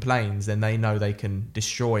person complains, then they know they can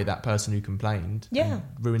destroy that person who complained and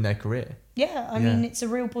ruin their career. I mean, it's a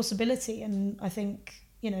real possibility, and I think,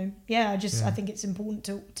 you know, I think it's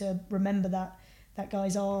important to remember that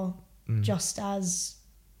guys are just as,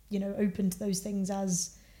 you know, open to those things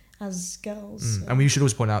as girls. And we should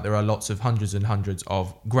also point out there are hundreds and hundreds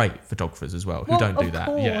of great photographers as well who don't do that.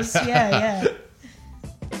 Of course, yeah.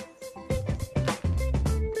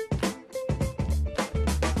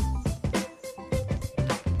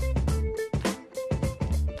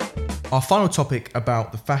 Our final topic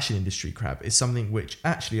about the fashion industry, Crabbe, is something which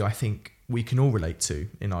actually I think we can all relate to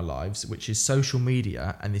in our lives, which is social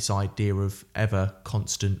media and this idea of ever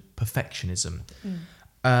constant perfectionism.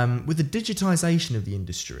 With the digitisation of the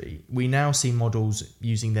industry, we now see models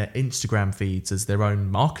using their Instagram feeds as their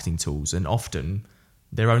own marketing tools, and often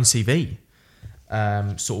their own CV.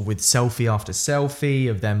 Sort of with selfie after selfie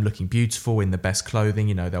of them looking beautiful in the best clothing.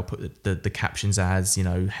 You know, they'll put the captions as, you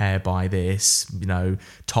know, hair by this, you know,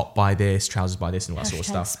 top by this, trousers by this, and all that sort of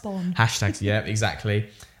stuff. Spawn. Hashtags, yeah, exactly.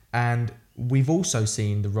 And we've also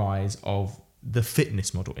seen the rise of the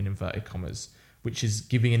fitness model, in inverted commas, which is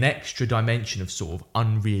giving an extra dimension of sort of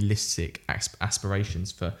unrealistic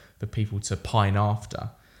aspirations for people to pine after.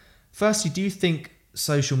 Firstly, do you think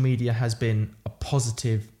social media has been a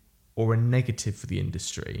positive or a negative for the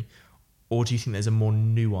industry, or do you think there's a more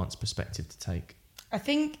nuanced perspective to take? I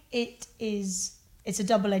think it's a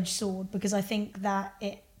double-edged sword, because I think that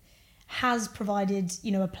it has provided,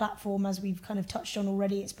 you know, a platform, as we've kind of touched on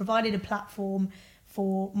already. It's provided a platform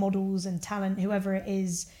for models and talent, whoever it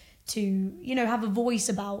is, to, you know, have a voice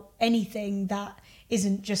about anything that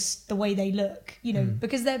isn't just the way they look, you know,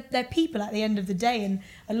 because they're people at the end of the day, and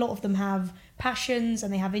a lot of them have passions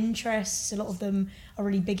and they have interests. A lot of them are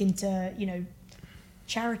really big into, you know,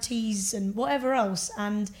 charities and whatever else,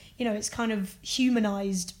 and, you know, it's kind of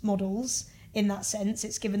humanized models in that sense.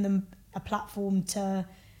 It's given them a platform to,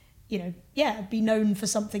 you know, be known for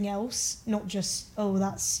something else, not just, oh,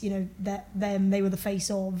 that's, you know, they were the face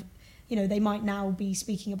of. You know, they might now be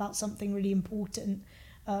speaking about something really important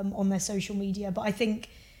on their social media. But I think,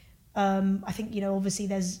 you know, obviously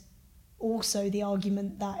there's also the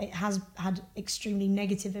argument that it has had extremely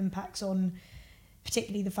negative impacts on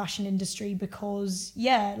particularly the fashion industry, because,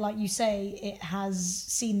 like you say, it has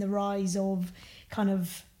seen the rise of kind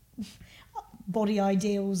of body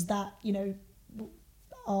ideals that, you know,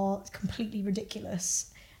 are completely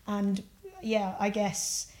ridiculous. And, I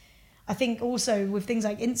guess I think also with things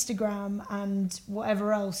like Instagram and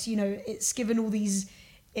whatever else, you know, it's given all these,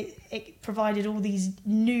 it provided all these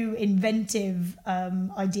new inventive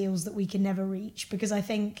ideals that we can never reach. Because I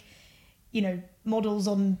think, you know, models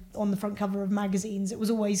on the front cover of magazines, it was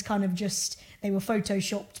always kind of just, they were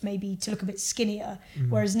photoshopped maybe to look a bit skinnier.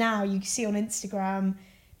 Whereas now you see on Instagram,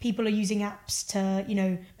 people are using apps to, you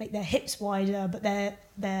know, make their hips wider, but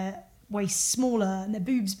their waist smaller and their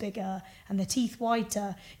boobs bigger and their teeth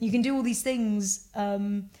whiter. You can do all these things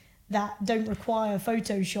that don't require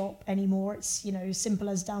Photoshop anymore. It's, you know, as simple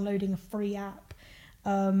as downloading a free app.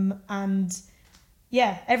 And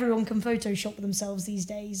yeah, everyone can Photoshop themselves these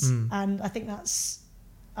days. And I think that's,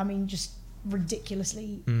 I mean, just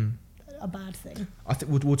ridiculously a bad thing. I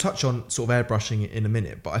think we'll touch on sort of airbrushing in a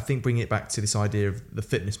minute, but I think bringing it back to this idea of the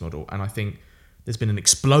fitness model, and I think there's been an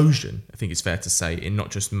explosion, I think it's fair to say, in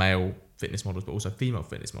not just male fitness models, but also female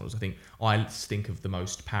fitness models. I think of the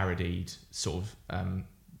most parodied sort of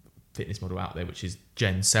fitness model out there, which is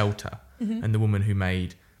Jen Selter, and the woman who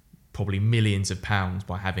made probably millions of pounds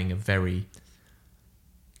by having a very,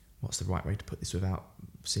 what's the right way to put this without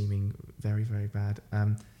seeming very, very bad?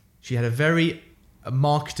 She had a very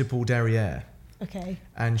marketable derriere. Okay.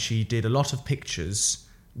 And she did a lot of pictures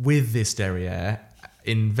with this derriere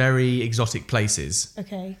in very exotic places.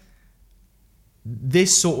 Okay.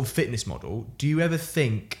 This sort of fitness model, do you ever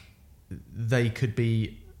think they could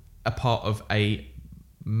be a part of a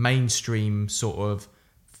mainstream sort of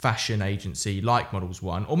fashion agency like Models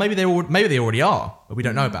One? Or maybe they already are, but we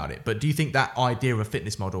don't know about it. But do you think that idea of a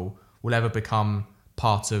fitness model will ever become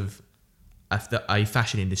part of a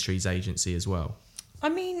fashion industry's agency as well? I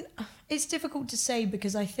mean, it's difficult to say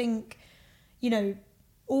because I think, you know,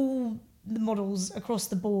 all the models across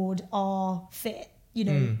the board are fit. You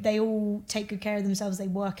know, they all take good care of themselves. They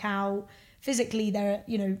work out. Physically, they're,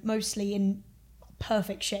 you know, mostly in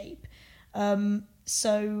perfect shape.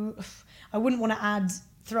 So I wouldn't want to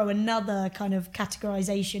throw another kind of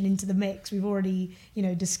categorization into the mix. We've already, you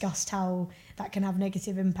know, discussed how that can have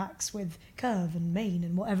negative impacts with curve and mane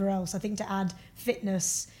and whatever else. I think to add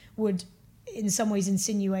fitness would in some ways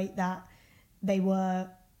insinuate that they were,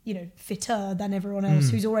 you know, fitter than everyone else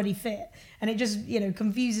who's already fit. And it just, you know,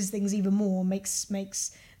 confuses things even more, makes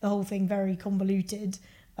the whole thing very convoluted.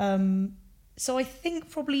 So I think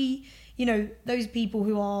probably, you know, those people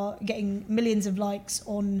who are getting millions of likes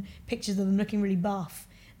on pictures of them looking really buff,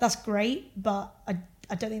 that's great, but I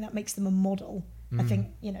don't think that makes them a model. I think,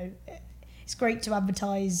 you know, it's great to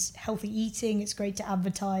advertise healthy eating, it's great to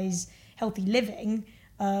advertise healthy living,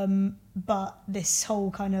 but this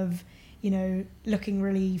whole kind of, you know, looking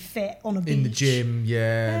really fit on a beach. In the gym,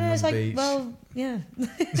 yeah. It's on like, the beach. well, yeah.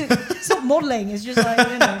 It's not modelling, it's just like,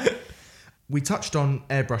 you know. We touched on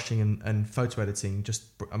airbrushing and photo editing just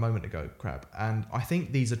a moment ago, Crabbe, and I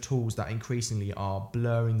think these are tools that increasingly are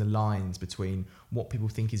blurring the lines between what people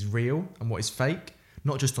think is real and what is fake,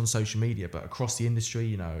 not just on social media, but across the industry,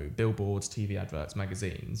 you know, billboards, TV adverts,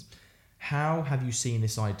 magazines. How have you seen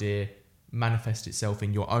this idea manifest itself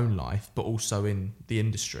in your own life, but also in the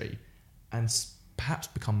industry, and perhaps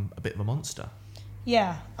become a bit of a monster?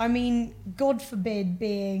 Yeah, I mean, God forbid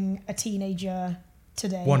being a teenager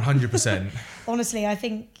today. 100%. Honestly, I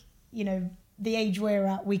think, you know, the age we're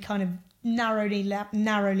at, we kind of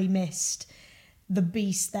narrowly missed the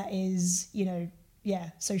beast that is, you know,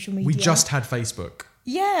 social media. We just had Facebook.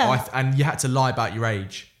 Yeah. And you had to lie about your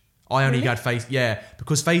age. I only had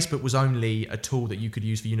because Facebook was only a tool that you could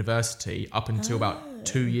use for university up until about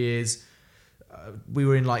 2 years. We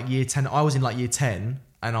were in like year 10. I was in like year 10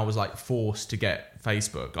 and I was like forced to get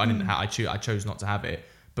Facebook. I didn't I chose not to have it.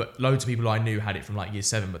 But loads of people I knew had it from like year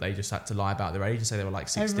 7, but they just had to lie about their age and say they were like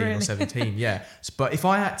 16 or 17. Yeah. But if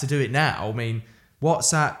I had to do it now, I mean,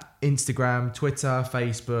 WhatsApp, Instagram, Twitter,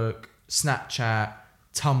 Facebook, Snapchat,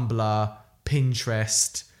 Tumblr,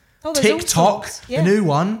 Pinterest, TikTok, the new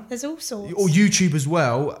one. There's all sorts. Or YouTube as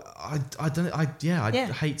well. I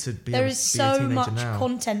hate to be there a, is be so a teenager much now.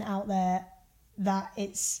 content out there that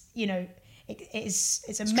it's, you know,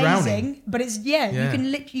 it's amazing, drowning. but it's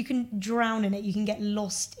you can drown in it. You can get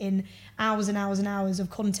lost in hours and hours and hours of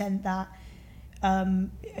content that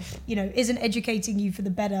you know, isn't educating you for the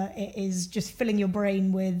better. It is just filling your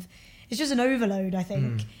brain with, it's just an overload, I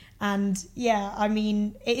think. And yeah, I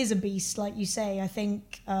mean, it is a beast, like you say. I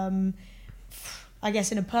think I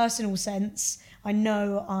guess in a personal sense, I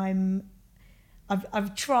know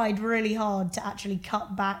I've tried really hard to actually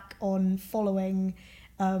cut back on following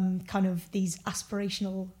kind of these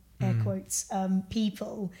aspirational air quotes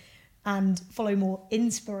people, and follow more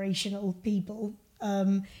inspirational people,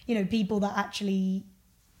 you know, people that actually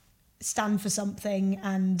stand for something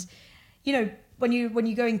and, you know, when you're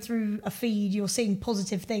going through a feed, you're seeing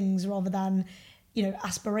positive things rather than, you know,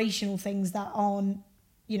 aspirational things that aren't,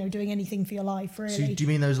 you know, doing anything for your life, really. So do you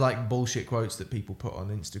mean those like bullshit quotes that people put on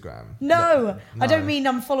Instagram? No, I don't mean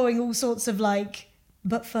I'm following all sorts of like,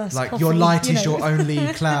 but first like coffee, your light you is know. your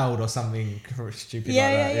only cloud or something stupid like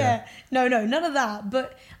that. Yeah. No, none of that.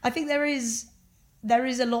 But I think there is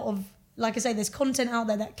a lot of, like I say, there's content out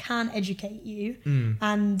there that can educate you,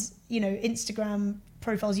 and, you know, Instagram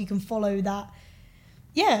profiles you can follow that.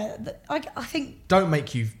 Yeah, I think don't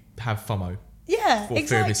make you have FOMO. Yeah, for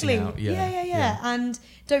fear of missing exactly. out. Yeah, and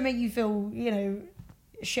don't make you feel, you know,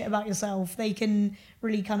 shit about yourself. They can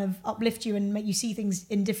really kind of uplift you and make you see things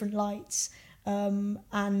in different lights.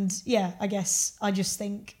 And yeah, I guess I just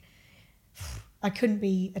think I couldn't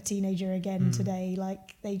be a teenager again today.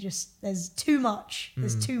 Like, there's too much.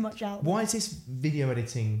 There's too much out there. Why is this video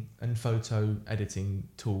editing and photo editing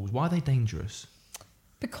tools, why are they dangerous?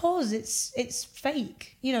 Because it's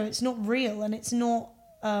fake. You know, it's not real, and it's not.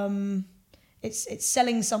 It's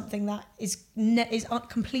selling something that is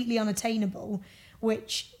completely unattainable,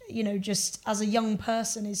 which, you know, just as a young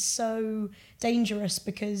person is so dangerous,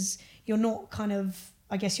 because you're not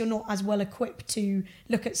you're not as well equipped to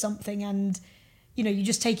look at something and, you know, you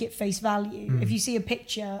just take it face value. If you see a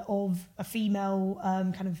picture of a female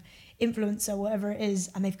kind of influencer, whatever it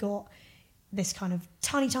is, and they've got this kind of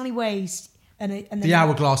tiny waist and the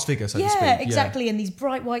hourglass figure, so to speak. Yeah, exactly. And these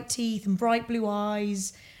bright white teeth and bright blue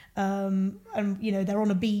eyes, and, you know, they're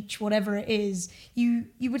on a beach, whatever it is, you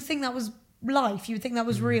would think that was life. You would think that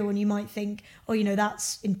was real, and you might think, oh, you know,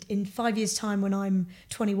 that's in 5 years' time when I'm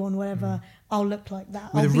 21, whatever, I'll look like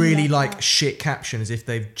that. With I'll a be really like that. shit caption, as if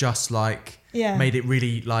they've just Yeah. made it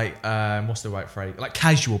really what's the right phrase? Like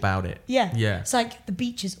casual about it. Yeah. Yeah. It's like the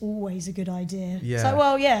beach is always a good idea. Yeah. It's like,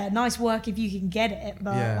 well, yeah, nice work if you can get it.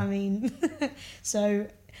 But Yeah. I mean, so,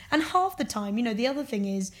 and half the time, you know, the other thing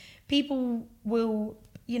is people will,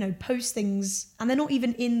 you know, post things and they're not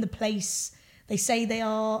even in the place they say they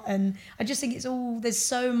are. And I just think there's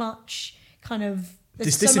so much kind of,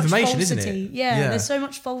 there's This so much disinformation, falsity. isn't it? Yeah, there's so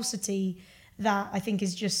much falsity that I think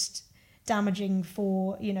is just damaging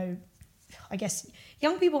for, you know, I guess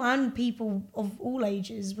young people and people of all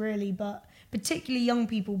ages, really, but particularly young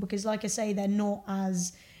people, because, like I say, they're not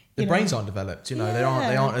as Their brains aren't developed. You know, they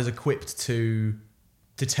aren't as equipped to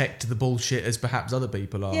detect the bullshit as perhaps other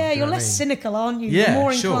people are. Yeah, Do you you're know what less I mean? cynical, aren't you? Yeah, You're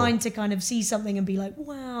more sure. inclined to kind of see something and be like,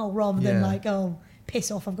 wow, rather than Yeah. like, oh,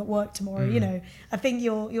 piss off, I've got work tomorrow. You know, I think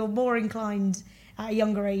you're more inclined at a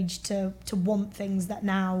younger age to want things that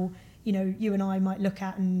now, you know, you and I might look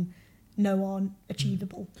at and know aren't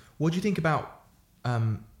achievable. What do you think about?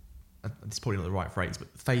 It's probably not the right phrase,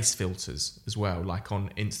 but face filters as well, like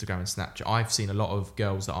on Instagram and Snapchat. I've seen a lot of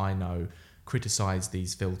girls that I know criticize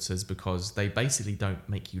these filters because they basically don't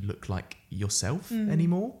make you look like yourself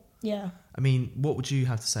anymore. Yeah. I mean, what would you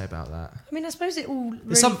have to say about that? I mean, I suppose it all really...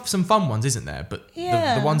 There's some fun ones, isn't there? But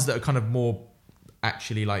Yeah. the ones that are kind of more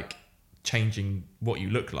actually like changing what you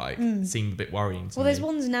look like seem a bit worrying to me. Well, there's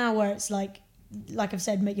ones now where it's like I've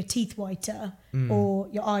said, make your teeth whiter or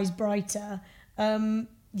your eyes brighter.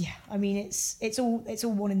 Yeah, I mean, it's all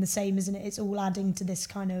one and the same, isn't it? It's all adding to this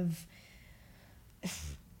kind of,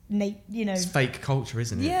 you know, It's fake culture,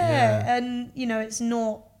 isn't it? yeah, and you know, it's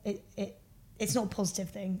not it's not a positive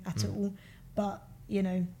thing at all, but you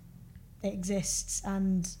know, it exists,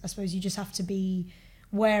 and I suppose you just have to be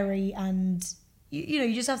wary, and you know,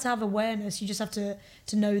 you just have to have awareness. You just have to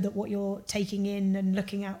know that what you're taking in and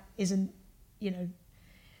looking at isn't, you know,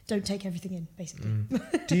 don't take everything in, basically.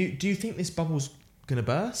 Do you think this bubble's going to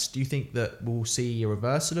burst? Do you think that we'll see a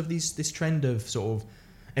reversal of this trend of sort of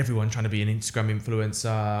everyone trying to be an Instagram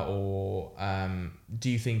influencer, or do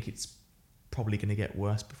you think it's probably going to get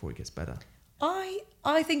worse before it gets better?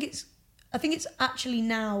 I think it's actually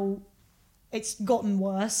now it's gotten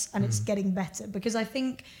worse and it's getting better, because I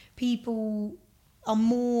think people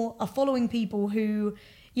are following people who,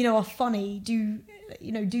 you know, are funny, do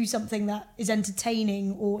something that is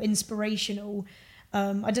entertaining or inspirational. I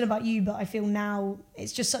don't know about you, but I feel now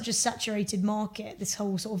it's just such a saturated market, this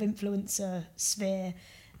whole sort of influencer sphere,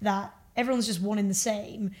 that everyone's just one in the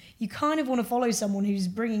same. You kind of want to follow someone who's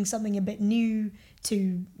bringing something a bit new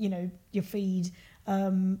to, you know, your feed.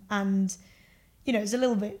 And, you know, it's a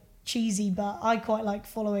little bit cheesy, but I quite like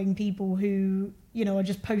following people who, you know, are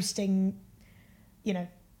just posting, you know,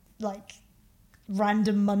 like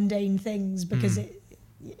random mundane things, because it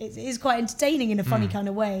is quite entertaining in a funny kind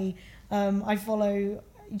of way. I follow,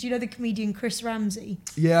 do you know the comedian Chris Ramsey?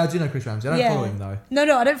 Yeah, I do know Chris Ramsey. I don't follow him though.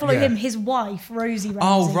 No, I don't follow him. His wife, Rosie Ramsey.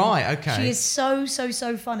 Oh, right, okay. She is so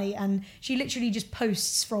funny, and she literally just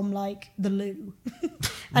posts from like the loo.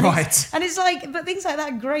 And it's like, but things like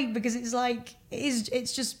that are great because it's like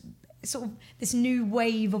it's just sort of this new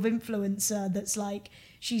wave of influencer that's like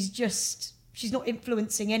she's not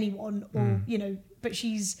influencing anyone or but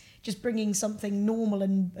she's just bringing something normal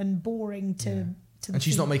and boring to the and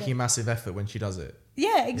she's not making that, a massive effort when she does it.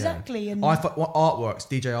 Yeah, exactly. Yeah. And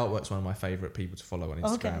DJ Artwork's one of my favourite people to follow on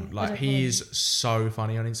Instagram. Okay. Like he is so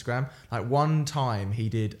funny on Instagram. Like one time he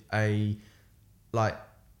did a like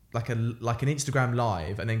an Instagram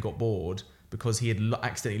live and then got bored because he had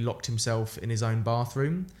accidentally locked himself in his own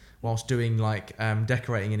bathroom whilst doing like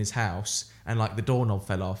decorating in his house, and like the doorknob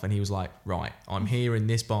fell off, and he was like, right, I'm here in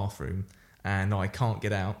this bathroom and I can't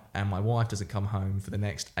get out, and my wife doesn't come home for the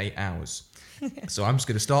next 8 hours. So I'm just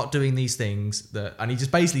going to start doing these things and he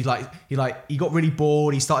just basically he got really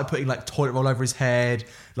bored. He started putting like toilet roll over his head.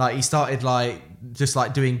 Like he started just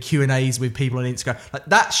doing Q&As with people on Instagram. Like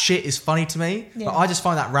that shit is funny to me. Yeah. But I just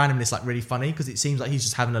find that randomness like really funny because it seems like he's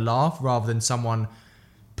just having a laugh rather than someone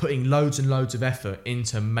putting loads and loads of effort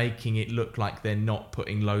into making it look like they're not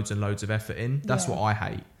putting loads and loads of effort in. That's what I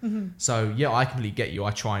hate. Mm-hmm. So yeah, I completely get you.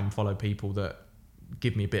 I try and follow people that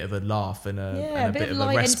give me a bit of a laugh and a bit of a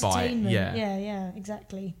respite. Yeah,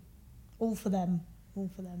 exactly. All for them.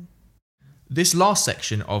 This last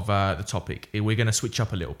section of the topic, we're going to switch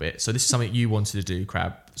up a little bit. So this is something you wanted to do,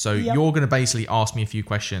 Crabbe. So you're going to basically ask me a few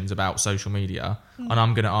questions about social media, and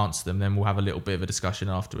I'm going to answer them. Then we'll have a little bit of a discussion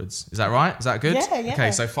afterwards. Is that right? Is that good? Yeah.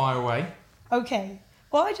 Okay, so fire away. Okay.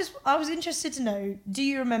 Well, I was interested to know, do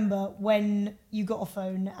you remember when you got a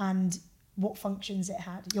phone and what functions it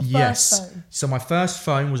had? Your first phone. So my first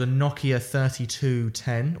phone was a Nokia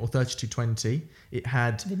 3210 or 3220. It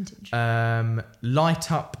had vintage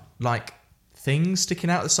light up like things sticking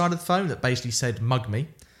out the side of the phone that basically said "mug me"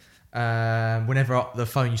 whenever the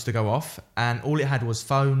phone used to go off, and all it had was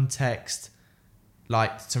phone, text,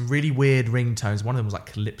 like some really weird ringtones. One of them was like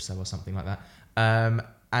Calypso or something like that,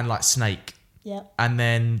 and like Snake. Yeah. And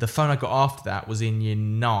then the phone I got after that was in year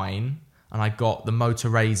 9. And I got the Moto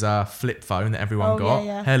Razr flip phone that everyone got.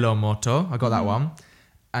 Yeah. Hello Moto. I got that one.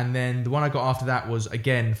 And then the one I got after that was,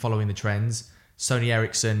 again, following the trends, Sony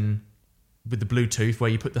Ericsson with the Bluetooth, where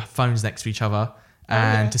you put the phones next to each other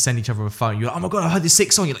and to send each other a phone. You're like, oh my God, I heard this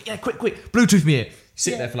sick song. You're like, yeah, quick, Bluetooth me it. You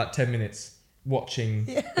sit there for like 10 minutes watching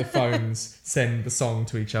the phones send the song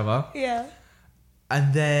to each other. Yeah.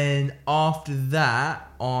 And then after that,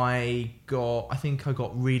 I think I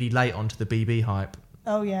got really late onto the BB hype.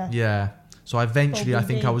 Oh, yeah. Yeah. So eventually, I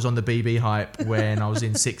think I was on the BB hype when I was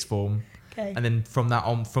in sixth form. Okay. And then from that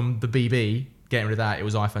on, from the BB, getting rid of that, it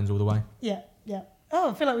was iPhones all the way. Yeah. Oh,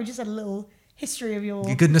 I feel like we just had a little history of your...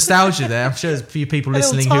 Good nostalgia there. I'm sure there's a few people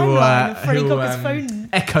listening who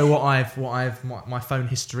echo my phone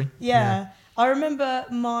history. Yeah. I remember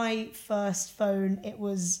my first phone. It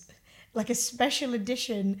was like a special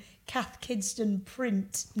edition Cath Kidston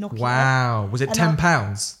print Nokia. Wow. Was it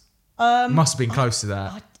 £10? Must have been close to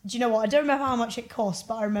that. Do you know what? I don't remember how much it cost,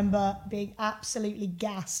 but I remember being absolutely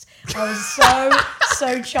gassed. I was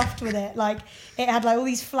so chuffed with it. Like, it had like all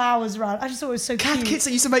these flowers around. I just thought it was so cute. Cath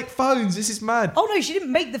Kidston used to make phones. This is mad. Oh no, she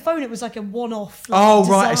didn't make the phone. It was like a one-off. Like,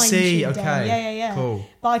 right, I see. Okay. Yeah. Cool.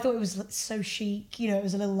 But I thought it was so chic. You know, it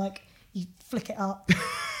was a little like you flick it up.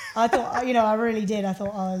 I thought, I really did. I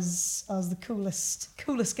thought I was the coolest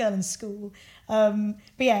girl in school. But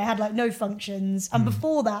yeah, it had like no functions. And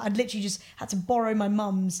before that, I'd literally just had to borrow my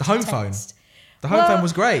mum's home phone. The home phone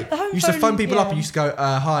was great. You used to phone people up and you used to go,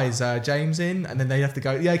 hi, is James in? And then they'd have to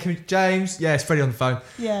go, yeah, James? Yeah, it's Freddie on the phone.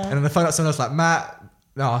 Yeah. And then the phone up someone else like, Matt.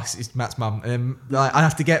 No, it's Matt's mum. And then like, I'd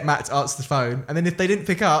have to get Matt to answer the phone. And then if they didn't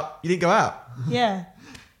pick up, you didn't go out. Yeah.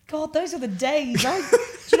 God, those are the days. Do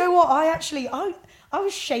you know what? I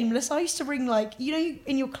was shameless. I used to ring like,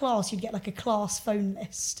 in your class, you'd get like a class phone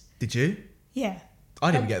list. Did you? Yeah.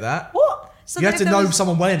 I didn't get that. What? So you had to know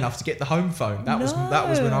someone well enough to get the home phone. That was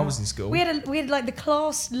when I was in school. We had like the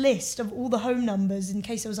class list of all the home numbers in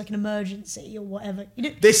case there was like an emergency or whatever.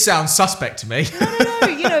 This sounds suspect to me. No.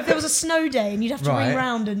 If there was a snow day and you'd have to ring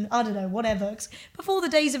round and I don't know, whatever. Before the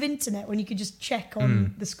days of internet when you could just check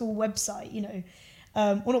on the school website,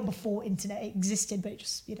 well, not before internet existed, but it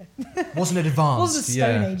just, wasn't it advanced? Wasn't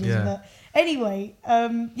Stone Ages, but anyway,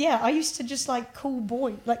 I used to just like cool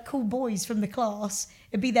boys from the class.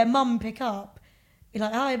 It'd be their mum pick up, be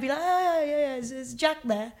like, hi, I'd be like, yeah, is Jack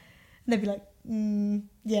there? And they'd be like,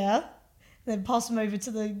 yeah. And then pass them over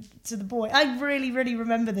to the boy. I really, really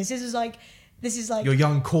remember this. This was like This is like your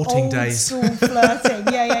young courting old days. school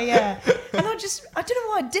flirting. Yeah. And I don't know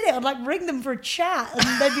why I did it. I'd like ring them for a chat,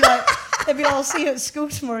 and they'd be like, I'll see you at school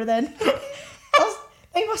tomorrow then.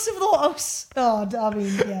 They must have thought I was. Oh, I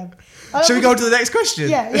mean, yeah. Shall we go on to the next question?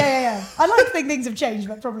 Yeah. I like to think things have changed,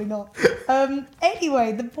 but probably not.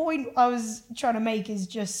 Anyway, the point I was trying to make is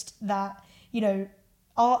just that,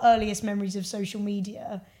 our earliest memories of social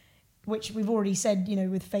media, which we've already said,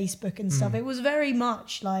 with Facebook and stuff, it was very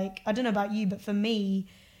much like, I don't know about you, but for me,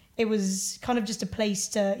 it was kind of just a place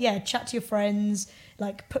to, chat to your friends,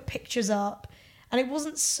 like put pictures up. And it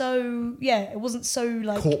wasn't so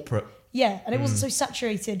like... corporate. Yeah, and it wasn't so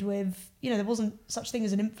saturated with, there wasn't such thing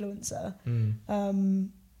as an influencer.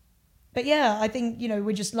 But yeah, I think,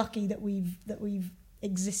 we're just lucky that we've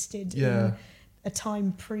existed in a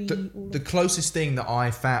time pre... The closest thing that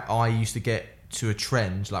I used to get to a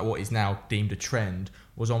trend, like what is now deemed a trend,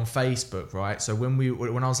 was on Facebook, right? So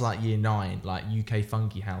when I was like year 9, like UK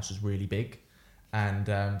Funky House was really big, and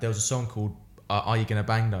there was a song called Are You Gonna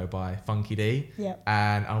Bang Though by Funky D. Yeah.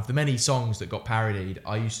 And of the many songs that got parodied,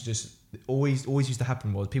 I used to just always used to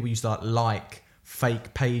happen was people used to like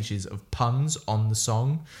fake pages of puns on the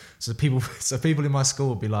song. So people in my school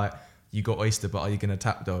would be like, you got oyster, but are you gonna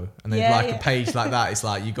tap though? And they'd a page like that. It's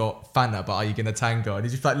like, you got Fanta, but are you gonna tango? And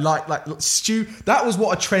it's just like stew. That was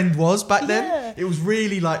what a trend was back then. Yeah. It was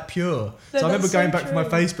really like pure. So I remember going back to my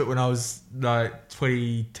Facebook when I was like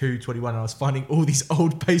 22, 21, and I was finding all these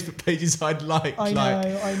old Facebook pages I'd liked. I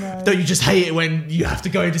know. Don't you just hate it when you have to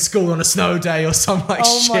go into school on a snow day or some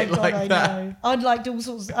shit like that? I know. I'd liked all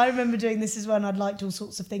sorts. I remember doing this as well, and I'd liked all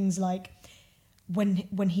sorts of things like when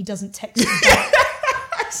he doesn't text you back.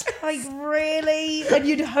 Like, really? And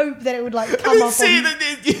you'd hope that it would like come up.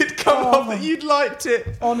 You'd come up that you'd liked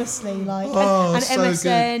it. Honestly, like and so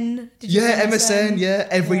MSN. Good. Did you MSN.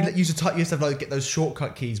 Yeah, you used to have to like get those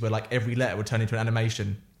shortcut keys where like every letter would turn into an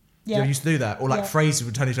animation. Yeah, you used to do that, or like phrases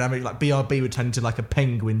would turn into an animation. Like BRB would turn into like a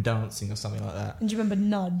penguin dancing or something like that. And do you remember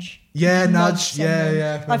Nudge? Yeah, Nudge.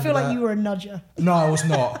 Yeah. I feel like you were a nudger. No, I was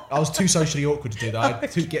not. I was too socially awkward to do that.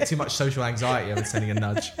 I get too much social anxiety. I was sending a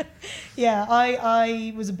nudge. Yeah,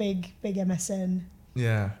 I was a big MSN.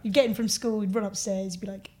 Yeah. You'd get in from school, you'd run upstairs, you'd be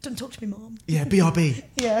like, don't talk to me, Mom. Yeah, BRB.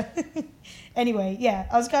 Yeah. Anyway, yeah,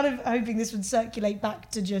 I was kind of hoping this would circulate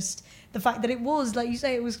back to just the fact that it was, like you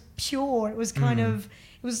say, it was pure. It was kind of...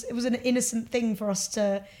 It was an innocent thing for us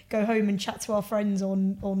to go home and chat to our friends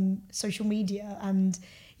on social media. And,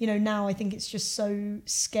 now I think it's just so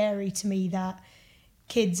scary to me that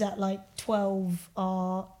kids at like 12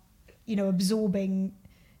 are, absorbing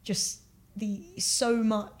just so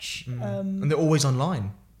much. And they're always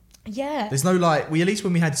online. Yeah. There's no at least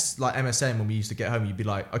when we had like MSN, when we used to get home, you'd be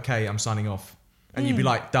like, okay, I'm signing off. And you'd be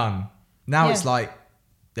like, done. Now it's like,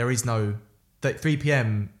 there is no, 3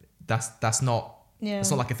 p.m, that's not,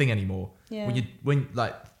 it's not like a thing anymore. Yeah. When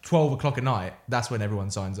like 12 o'clock at night, that's when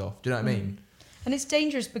everyone signs off. Do you know what I mean? And it's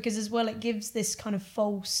dangerous because as well, it gives this kind of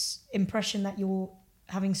false impression that you're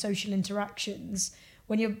having social interactions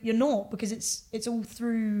when you're not, because it's all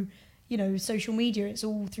through, social media. It's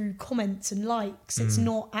all through comments and likes. It's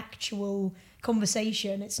not actual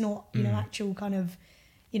conversation. It's not, actual kind of,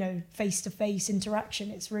 face-to-face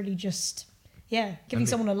interaction. It's really just, giving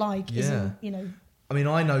someone a like isn't,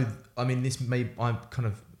 I'm kind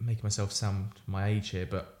of making myself sound my age here,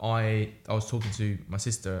 but I was talking to my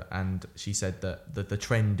sister, and she said that the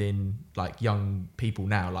trend in like young people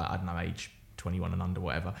now, like I don't know, age 21 and under,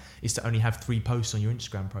 whatever, is to only have 3 posts on your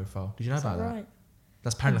Instagram profile. Did you know about that? Right.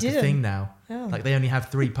 That's apparently like a thing now. Oh. Like they only have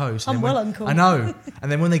 3 posts. I'm well uncool. I know. And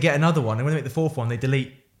then when they get another one, and when they make the 4th one, they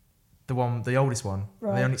delete the oldest one.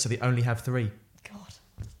 Right. They only have 3.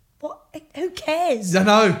 What? Who cares? I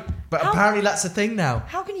know, but apparently that's a thing now.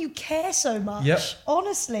 How can you care so much? Yep.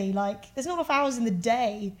 Honestly, like, there's not enough hours in the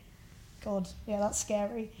day. God, yeah, that's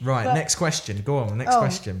scary. Right, next question. Go on, next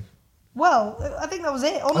question. Well, I think that was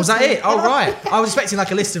it, honestly. Was that it? Oh, right. I was expecting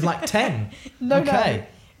like a list of like 10.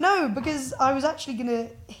 No, because I was actually going to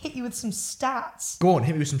hit you with some stats. Go on,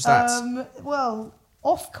 hit me with some stats.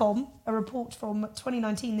 Ofcom, a report from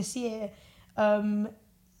 2019 this year,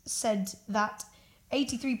 said that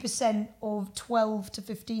 83% of 12 to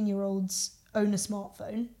 15-year-olds own a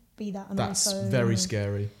smartphone, be that an iPhone. That's very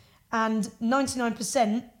scary. And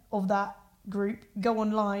 99% of that group go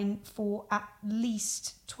online for at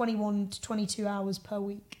least 21 to 22 hours per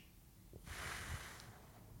week.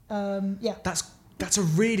 That's a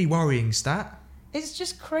really worrying stat. It's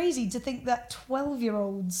just crazy to think that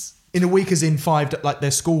 12-year-olds... In a week as in 5, like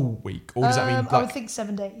their school week? Or does that mean... Like, I would think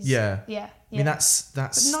 7 days. Yeah. Yeah. I mean, that's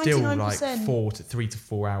still like 3 to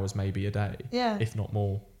 4 hours maybe a day. Yeah. If not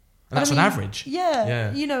more. And that's on average.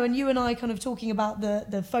 Yeah. You know, and you and I kind of talking about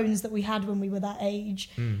the phones that we had when we were that age.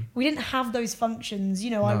 We didn't have those functions.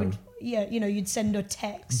 You know, I would, you'd send a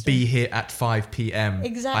text. Be here at 5 p.m.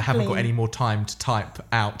 Exactly. I haven't got any more time to type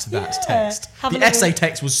out that text. The essay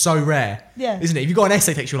text was so rare. Yeah. Isn't it? If you got an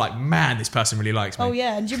essay text, you're like, man, this person really likes me. Oh,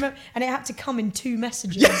 yeah. And do you remember? And it had to come in 2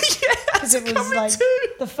 messages. Because it was like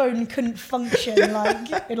the phone couldn't function,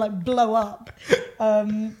 it'd like blow up.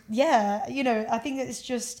 You know, I think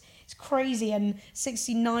it's crazy. And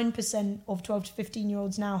 69% of 12 to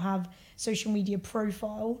 15-year-olds now have social media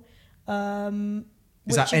profile.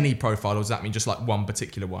 Is that any profile, or does that mean just like one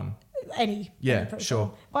particular one? Any profile.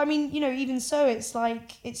 Sure. But I mean, you know, even so,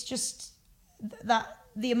 it's just that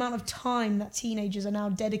the amount of time that teenagers are now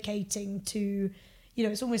dedicating to, you know,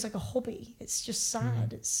 it's almost like a hobby. It's just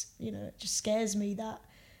sad. It's, you know, it just scares me that,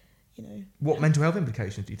 you know. What mental health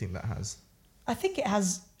implications do you think that has? I think it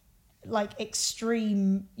has like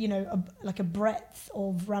extreme, you know, a breadth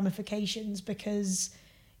of ramifications because,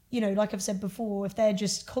 you know, like I've said before, if they're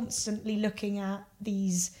just constantly looking at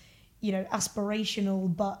these, you know,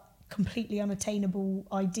 aspirational but completely unattainable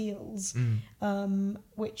ideals,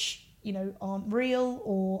 which, you know, aren't real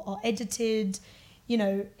or are edited, you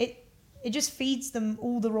know, it just feeds them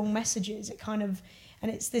all the wrong messages. It kind of,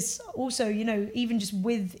 and it's this also, you know, even just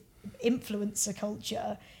with influencer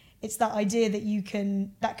culture, it's that idea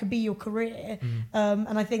that that could be your career.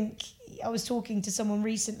 And I think I was talking to someone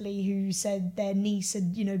recently who said their niece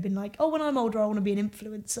had, you know, been like, oh, when I'm older, I want to be an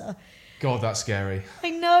influencer. God, that's scary.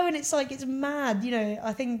 I know. And it's like, it's mad. You know,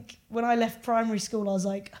 I think when I left primary school, I was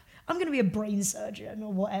like, I'm going to be a brain surgeon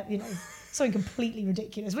or whatever, you know, something completely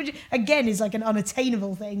ridiculous, which again is like an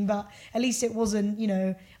unattainable thing, but at least it wasn't, you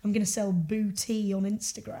know, I'm going to sell booty on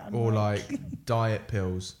Instagram. Or like diet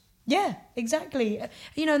pills. Yeah, exactly.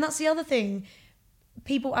 You know, and that's the other thing.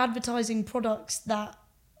 People advertising products that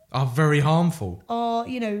are very harmful. Are,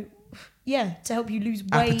 you know, to help you lose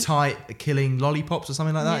weight. Appetite killing lollipops or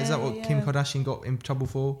something like that. Is that what Kim Kardashian got in trouble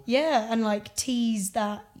for? Yeah, and like teas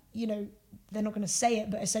that, you know, they're not going to say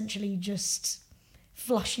it, but essentially just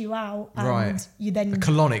flush you out. And you then... A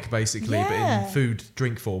colonic, basically, but in food,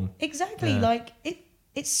 drink form. Exactly. Yeah. Like,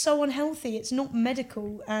 it's so unhealthy. It's not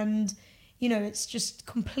medical. And, you know, it's just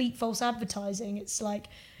complete false advertising. It's like,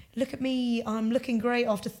 look at me, I'm looking great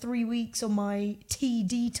after 3 weeks on my tea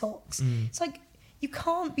detox. It's like, you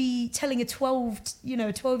can't be telling a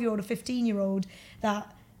 12-year-old, a 15-year-old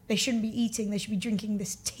that they shouldn't be eating, they should be drinking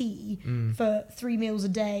this tea for 3 meals a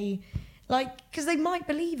day. Like, because they might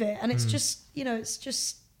believe it. And it's just, you know, it's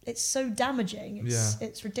so damaging.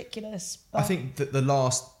 It's ridiculous. But I think that the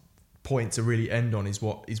last point to really end on is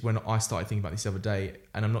when I started thinking about this the other day,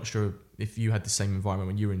 and I'm not sure if you had the same environment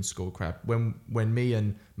when you were in school, Crabbe. When me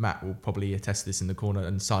and Matt will probably attest to this in the corner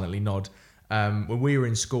and silently nod. When we were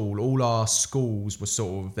in school, all our schools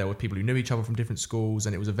were there were people who knew each other from different schools,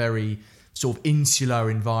 and it was a very sort of insular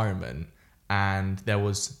environment. And there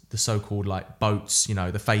was the so-called like boats, you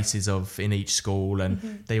know, the faces of in each school,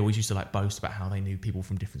 and they always used to like boast about how they knew people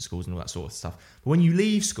from different schools and all that sort of stuff. But when you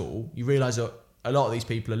leave school, you realise that a lot of these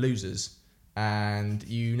people are losers, and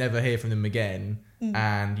you never hear from them again,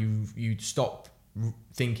 and you stop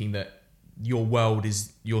thinking that your world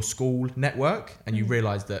is your school network, and you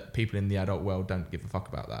realise that people in the adult world don't give a fuck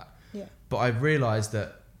about that. Yeah. But I've realised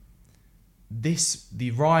that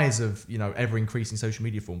the rise of, you know, ever increasing social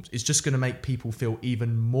media forms is just going to make people feel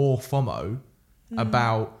even more FOMO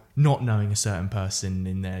about not knowing a certain person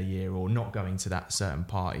in their year or not going to that certain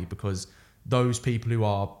party, because those people who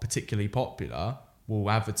are particularly popular will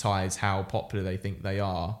advertise how popular they think they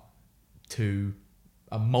are to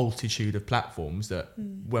a multitude of platforms that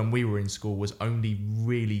when we were in school was only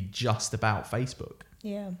really just about Facebook.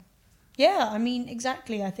 Yeah, I mean,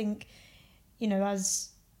 exactly. I think, you know, as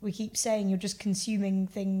we keep saying, you're just consuming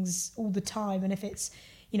things all the time. And if it's,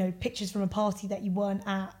 you know, pictures from a party that you weren't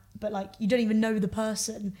at, but like you don't even know the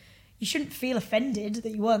person, you shouldn't feel offended that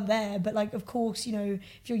you weren't there. But like, of course, you know,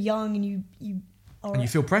 if you're young and you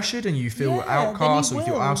feel pressured and you feel outcast, or you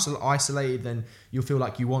feel isolated, then you'll feel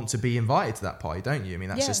like you want to be invited to that party, don't you? I mean,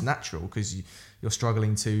 that's just natural, because you're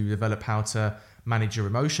struggling to develop how to manage your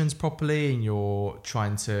emotions properly, and you're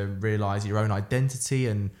trying to realise your own identity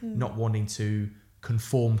and not wanting to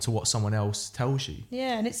conform to what someone else tells you.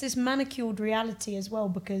 Yeah, and it's this manicured reality as well,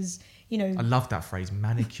 because, you know... I love that phrase,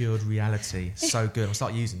 manicured reality. So good. I'll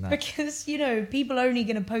start using that. Because, you know, people are only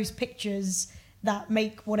going to post pictures that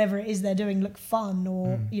make whatever it is they're doing look fun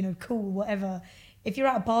or, you know, cool, whatever. If you're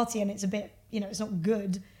at a party and it's a bit, you know, it's not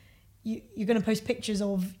good, you're going to post pictures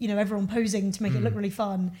of, you know, everyone posing to make it look really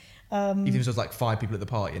fun. Even if it was like 5 people at the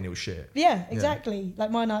party and it was shit. Yeah, exactly. Like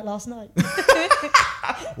my night last night.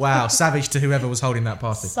 Wow, savage to whoever was holding that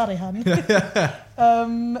party. Sorry, hun.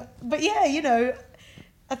 But yeah, you know,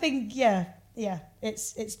 I think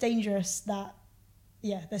it's dangerous that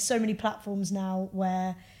there's so many platforms now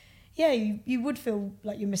where you would feel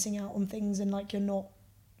like you're missing out on things and like you're not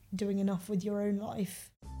doing enough with your own life.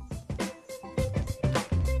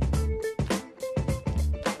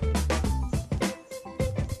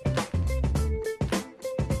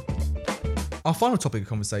 Our final topic of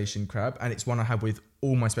conversation, Crabbe, and it's one I have with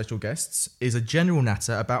all my special guests, is a general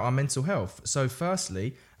natter about our mental health. So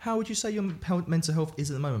firstly, how would you say your mental health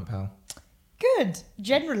is at the moment, pal? Good.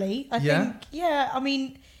 Generally, I think, I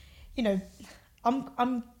mean, you know,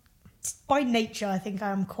 I'm by nature, I think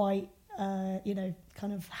I am quite,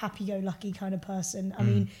 kind of happy-go-lucky kind of person. I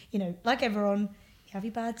mean, you know, like everyone, you have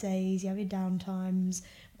your bad days, you have your down times,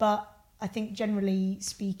 but I think generally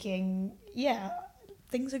speaking,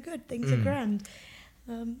 things are good, things are grand.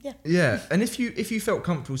 Yeah, and if you felt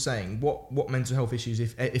comfortable saying what mental health issues,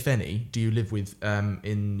 if any, do you live with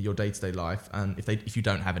in your day-to-day life, and if you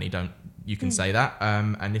don't have any, you can say that,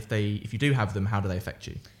 and if you do have them, how do they affect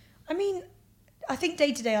you? I mean, I think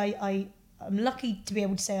day to day, I'm lucky to be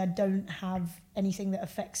able to say I don't have anything that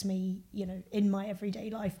affects me, you know, in my everyday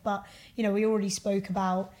life. But you know, we already spoke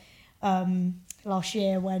about last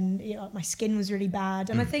year when my skin was really bad,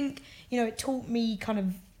 and I think it taught me kind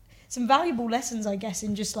of some valuable lessons, I guess,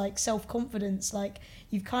 in just like self-confidence. Like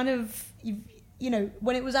you've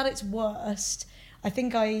when it was at its worst, I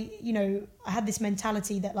think I had this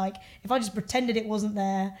mentality that like if I just pretended it wasn't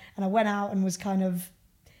there and I went out and was kind of,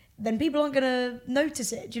 then people aren't going to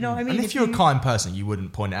notice it. Do you know what I mean? And if you're a kind person, you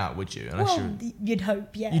wouldn't point it out, would you? You'd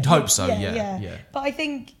hope, yeah. You'd hope so, yeah. But I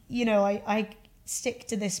think, I stick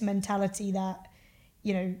to this mentality that,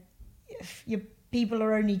 if people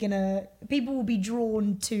will be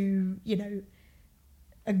drawn to,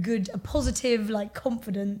 a positive, like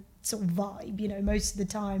confident sort of vibe, most of the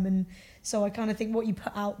time. And so I kind of think what you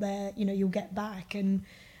put out there, you'll get back. And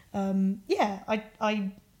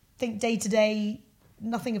I think day to day,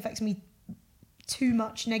 nothing affects me too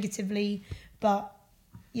much negatively, but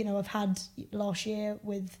I've had last year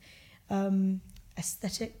with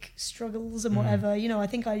aesthetic struggles and whatever. I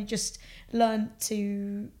think I just learned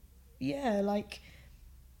to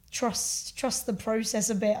trust the process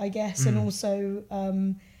a bit, I guess, and also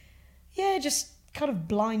just kind of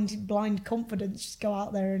blind confidence, just go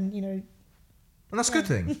out there and and that's a good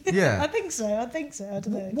thing. Yeah. I think so. I don't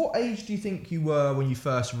know. What age do you think you were when you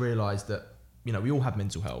first realised that we all have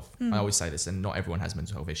mental health? I always say this, and not everyone has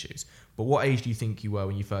mental health issues. But what age do you think you were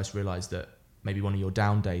when you first realised that maybe one of your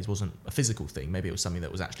down days wasn't a physical thing? Maybe it was something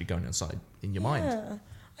that was actually going inside in your mind.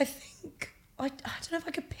 I think, I don't know if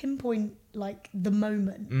I could pinpoint like the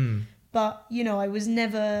moment, but I was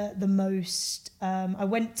never the most, I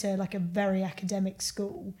went to like a very academic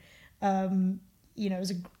school. It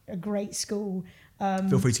was a great school.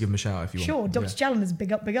 Feel free to give them a shout out if you want. Sure, Dr. Challenger's,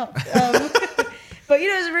 big up. But it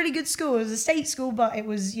was a really good school. It was a state school, but it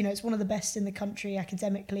was, it's one of the best in the country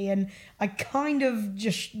academically, and I kind of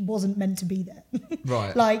just wasn't meant to be there.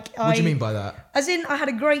 Right. What do you mean by that? As in, I had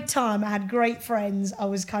a great time. I had great friends. I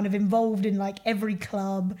was kind of involved in like every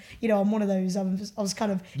club. I'm one of those. I was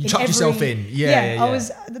kind of yourself in. Yeah. I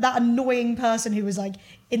was that annoying person who was like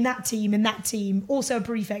in that team, also a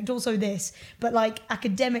prefect, also this. But like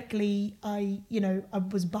academically, I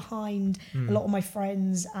was behind a lot of my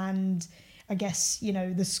friends, and I guess,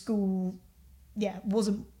 the school,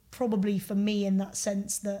 wasn't probably for me in that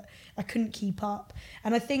sense that I couldn't keep up.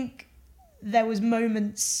 And I think there was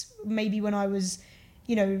moments maybe when I was,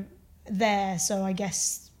 there, so I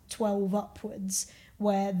guess 12 upwards,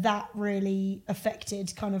 where that really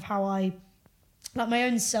affected kind of how I, like my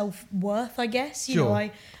own self-worth, I guess.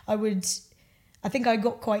 I think I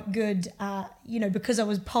got quite good at, because I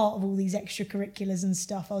was part of all these extracurriculars and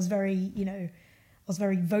stuff, I was very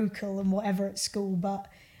vocal and whatever at school, but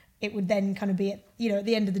it would then kind of be at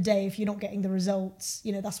the end of the day, if you're not getting the results,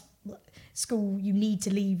 that's school, you need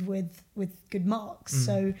to leave with good marks.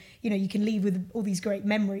 So, you can leave with all these great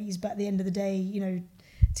memories, but at the end of the day,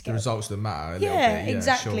 to get the results that matter a little bit. Yeah,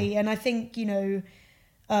 exactly. Sure. And I think,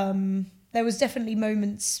 there was definitely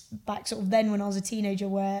moments back sort of then when I was a teenager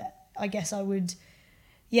where I guess I would,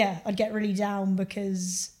 I'd get really down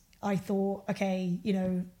because I thought, okay,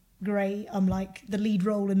 great, I'm like the lead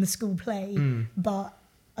role in the school play, but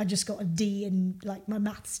I just got a D in like my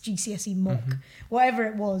maths GCSE mock, whatever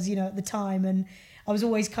it was, at the time. And I was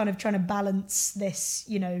always kind of trying to balance this,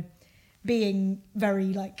 being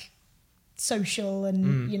very like social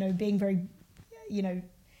and, being very,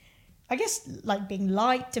 I guess like being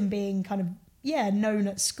liked and being kind of, known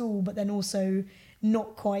at school, but then also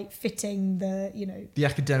not quite fitting the, the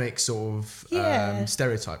academic sort of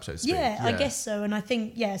stereotype, so to speak. Yeah, I guess so. And I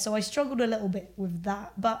think, so I struggled a little bit with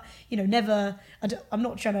that, but, I'm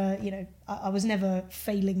not trying to, I was never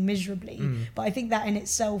failing miserably, but I think that in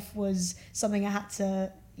itself was something I had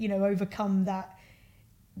to, overcome, that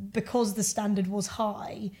because the standard was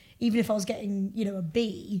high, even if I was getting, a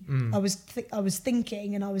B, I was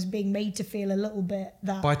thinking, and I was being made to feel a little bit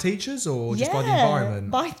that... By teachers or just by the environment?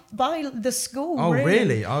 By the school. Oh,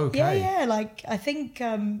 really? Oh, okay. Yeah. Like, I think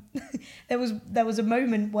there was a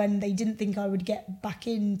moment when they didn't think I would get back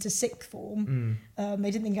into sixth form.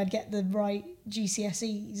 They didn't think I'd get the right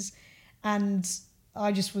GCSEs, and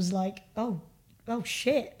I just was like, oh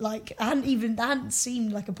shit, like, that hadn't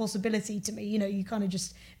seemed like a possibility to me. You kind of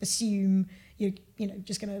just assume you're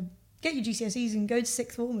just gonna get your GCSEs and go to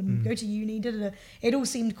sixth form and go to uni. It all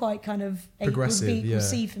seemed quite kind of progressive, A equals B equals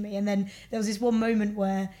C for me. And then there was this one moment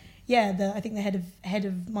where I think the head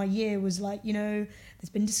of my year was like, there's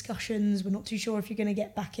been discussions, we're not too sure if you're going to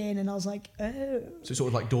get back in. And I was like, oh, so it sort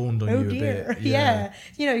of like dawned on you dear. a bit. Yeah.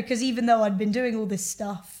 Because even though I'd been doing all this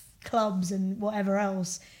stuff, clubs and whatever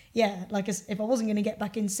else, like, if I wasn't going to get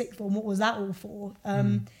back in sixth form, what was that all for?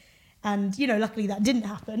 And, luckily that didn't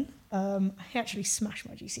happen. I actually smashed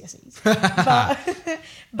my GCSEs.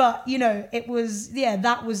 but it was,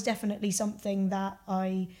 that was definitely something that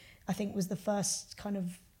I think was the first kind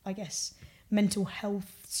of, I guess, mental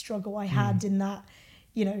health struggle I had, in that,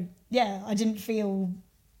 I didn't feel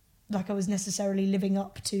like I was necessarily living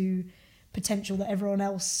up to potential that everyone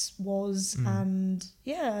else was. And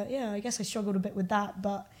I guess I struggled a bit with that,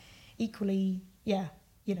 but equally, it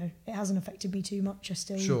hasn't affected me too much. I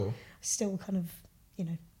still kind of,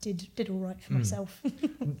 did all right for myself.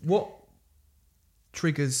 What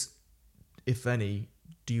triggers, if any,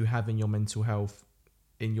 do you have in your mental health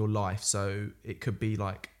in your life? So it could be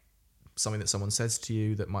like something that someone says to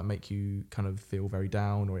you that might make you kind of feel very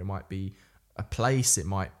down, or it might be a place, it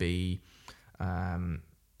might be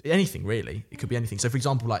anything really. It could be anything. So for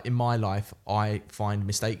example, like in my life, I find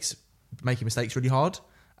making mistakes really hard.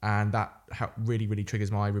 And that really, really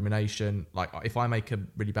triggers my rumination. Like, if I make a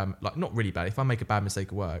really bad, like, not really bad, if I make a bad mistake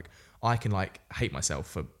at work, I can, like, hate myself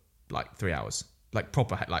for, like, 3 hours. Like,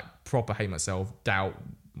 proper hate myself, doubt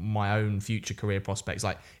my own future career prospects.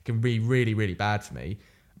 Like, it can be really, really bad for me.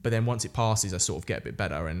 But then once it passes, I sort of get a bit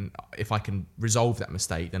better. And if I can resolve that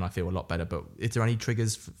mistake, then I feel a lot better. But is there any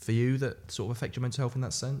triggers for you that sort of affect your mental health in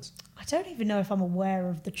that sense? I don't even know if I'm aware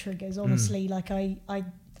of the triggers, honestly. Like,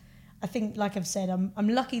 I think, like I've said, I'm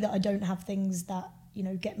lucky that I don't have things that,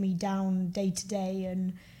 get me down day to day,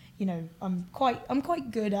 and, I'm quite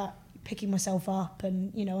good at picking myself up,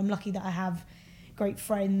 and, I'm lucky that I have great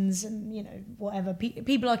friends and, whatever,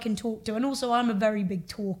 people I can talk to. And also I'm a very big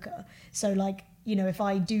talker. So, like, if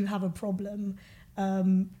I do have a problem,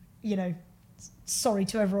 sorry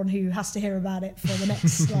to everyone who has to hear about it for the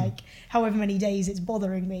next like however many days it's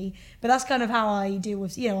bothering me, but that's kind of how I deal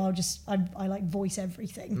with, I like voice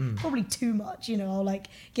everything, probably too much, I'll like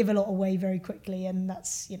give a lot away very quickly, and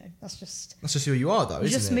that's just who you are, though, isn't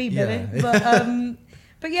just it? me, baby. Yeah.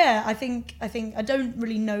 But yeah, I think I don't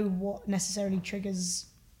really know what necessarily triggers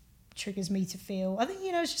me to feel. I think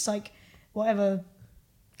it's just like whatever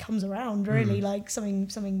comes around, really. Like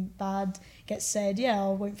something bad gets said, I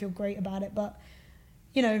won't feel great about it, but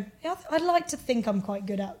I'd like to think I'm quite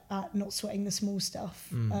good at not sweating the small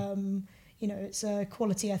stuff. It's a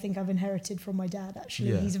quality I think I've inherited from my dad,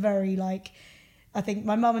 actually. He's very, like, I think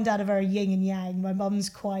my mum and dad are very yin and yang.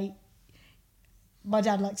 My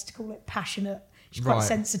dad likes to call it passionate. She's quite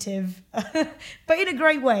sensitive, but in a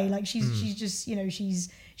great way. Like, she's just,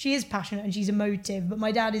 she is passionate and she's emotive, but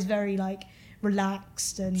my dad is very, like,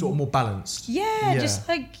 relaxed and sort of more balanced. Just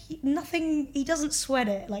like nothing, he doesn't sweat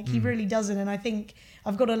it, like he really doesn't. And I think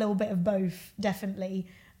I've got a little bit of both, definitely.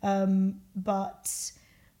 But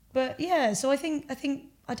yeah, so I think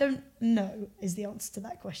I don't know is the answer to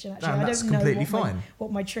that question, actually. No, I don't know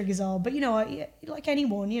what my triggers are, but like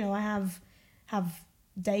anyone, I have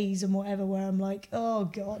days and whatever where I'm like, oh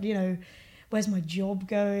god, where's my job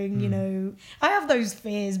going? I have those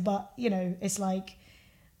fears, but it's like,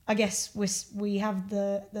 I guess we have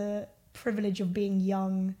the privilege of being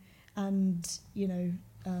young, and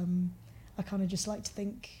I kind of just like to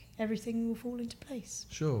think everything will fall into place.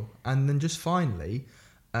 Sure. And then just finally,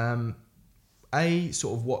 sort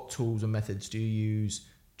of what tools and methods do you use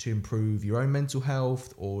to improve your own mental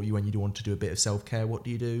health, or when you do want to do a bit of self-care, what do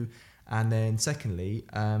you do? And then secondly,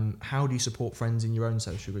 how do you support friends in your own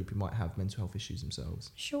social group who might have mental health issues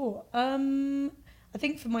themselves? Sure. I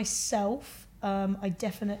think for myself, I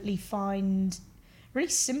definitely find really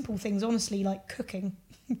simple things, honestly, like cooking.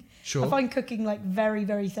 Sure. I find cooking like very,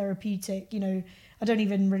 very therapeutic. You know, I don't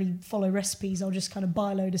even really follow recipes. I'll just kind of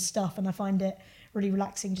buy a load of stuff, and I find it really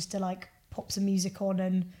relaxing just to like pop some music on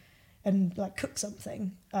and like cook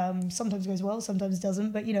something. Sometimes it goes well, sometimes it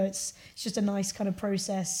doesn't. But you know, it's just a nice kind of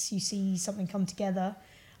process. You see something come together.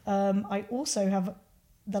 I also have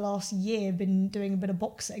the last year been doing a bit of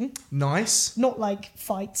boxing. Nice. Not like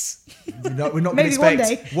fights. No, we're not Maybe going to one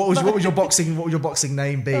expect. day. What would your boxing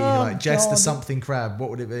name be? Oh, like Jess the God. something Crabbe.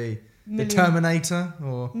 What would it be? Million. The Terminator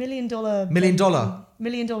or $1 million. $1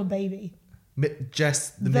 million baby.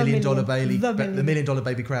 Jess the $1 million baby. The $1 million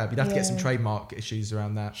baby Crabbe. You'd have to get some Yeah. trademark issues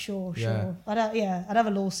around that. Sure. Yeah. I'd have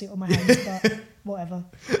a lawsuit on my hands, but whatever.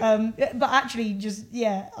 But actually,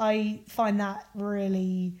 I find that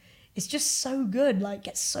really, it's just so good. Like,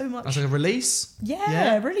 gets so much. That's like a release.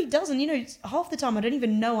 Yeah, it really does. And you know, half the time I don't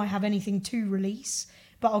even know I have anything to release,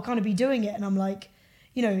 but I'll kind of be doing it, and I'm like,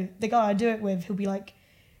 you know, the guy I do it with, he'll be like,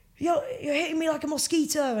 you're hitting me like a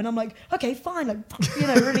mosquito, and I'm like, okay, fine, like, you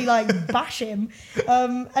know, really like bash him,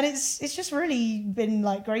 and it's just really been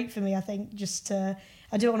like great for me. I think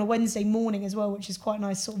I do it on a Wednesday morning as well, which is quite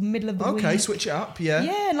nice, sort of middle of the week. Okay, switch it up, yeah.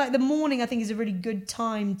 Yeah, and like the morning I think is a really good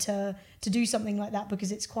time to do something like that,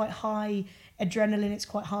 because it's quite high adrenaline, it's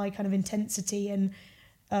quite high kind of intensity, and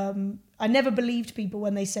I never believed people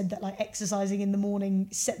when they said that like exercising in the morning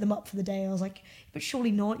set them up for the day. I was like, but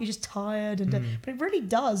surely not, you're just tired. But it really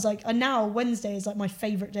does. Like, and now Wednesday is like my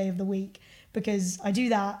favourite day of the week, because I do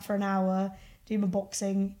that for an hour, do my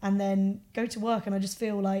boxing, and then go to work, and I just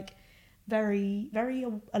feel like very, very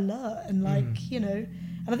alert, and like, you know,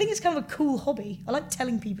 and I think it's kind of a cool hobby. I like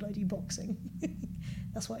telling people I do boxing.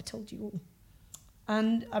 That's what I told you all.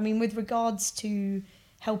 And I mean, with regards to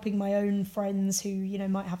helping my own friends who, you know,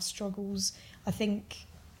 might have struggles, I think,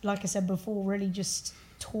 like I said before, really just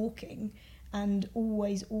talking and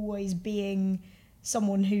always being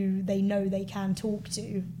someone who they know they can talk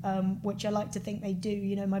to, which I like to think they do.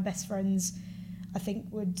 You know, my best friends, I think,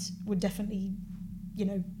 would definitely, you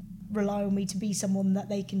know, rely on me to be someone that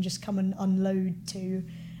they can just come and unload to,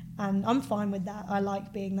 and I'm fine with that. I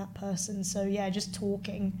like being that person. So yeah, just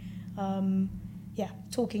talking.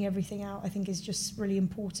 Talking everything out, I think, is just really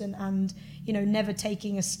important, and, you know, never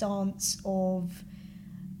taking a stance of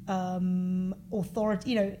authority,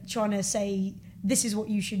 you know, trying to say this is what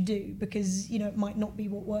you should do, because, you know, it might not be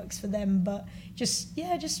what works for them, but just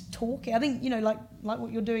talking. I think, you know, like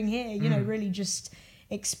what you're doing here, you know, really just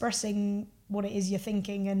expressing what it is you're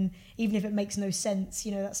thinking, and even if it makes no sense,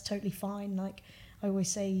 you know, that's totally fine. Like I always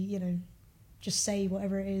say, you know, just say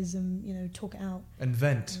whatever it is and, you know, talk it out. And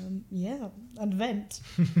vent. And vent.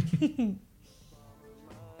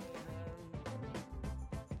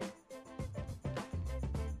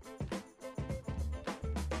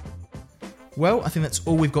 Well, I think that's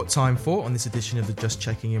all we've got time for on this edition of the Just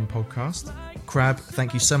Checking In podcast. Crabbe,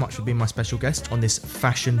 thank you so much for being my special guest on this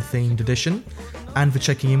fashion-themed edition, and for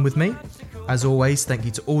checking in with me. As always, thank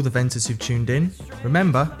you to all the venters who've tuned in.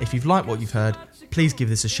 Remember, if you've liked what you've heard, please give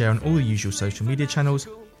this a share on all the usual social media channels,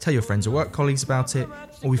 tell your friends or work colleagues about it, or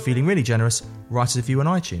if you're feeling really generous, write us a review on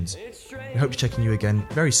iTunes. We hope to check in you again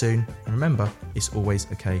very soon, and remember, it's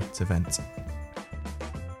always okay to vent.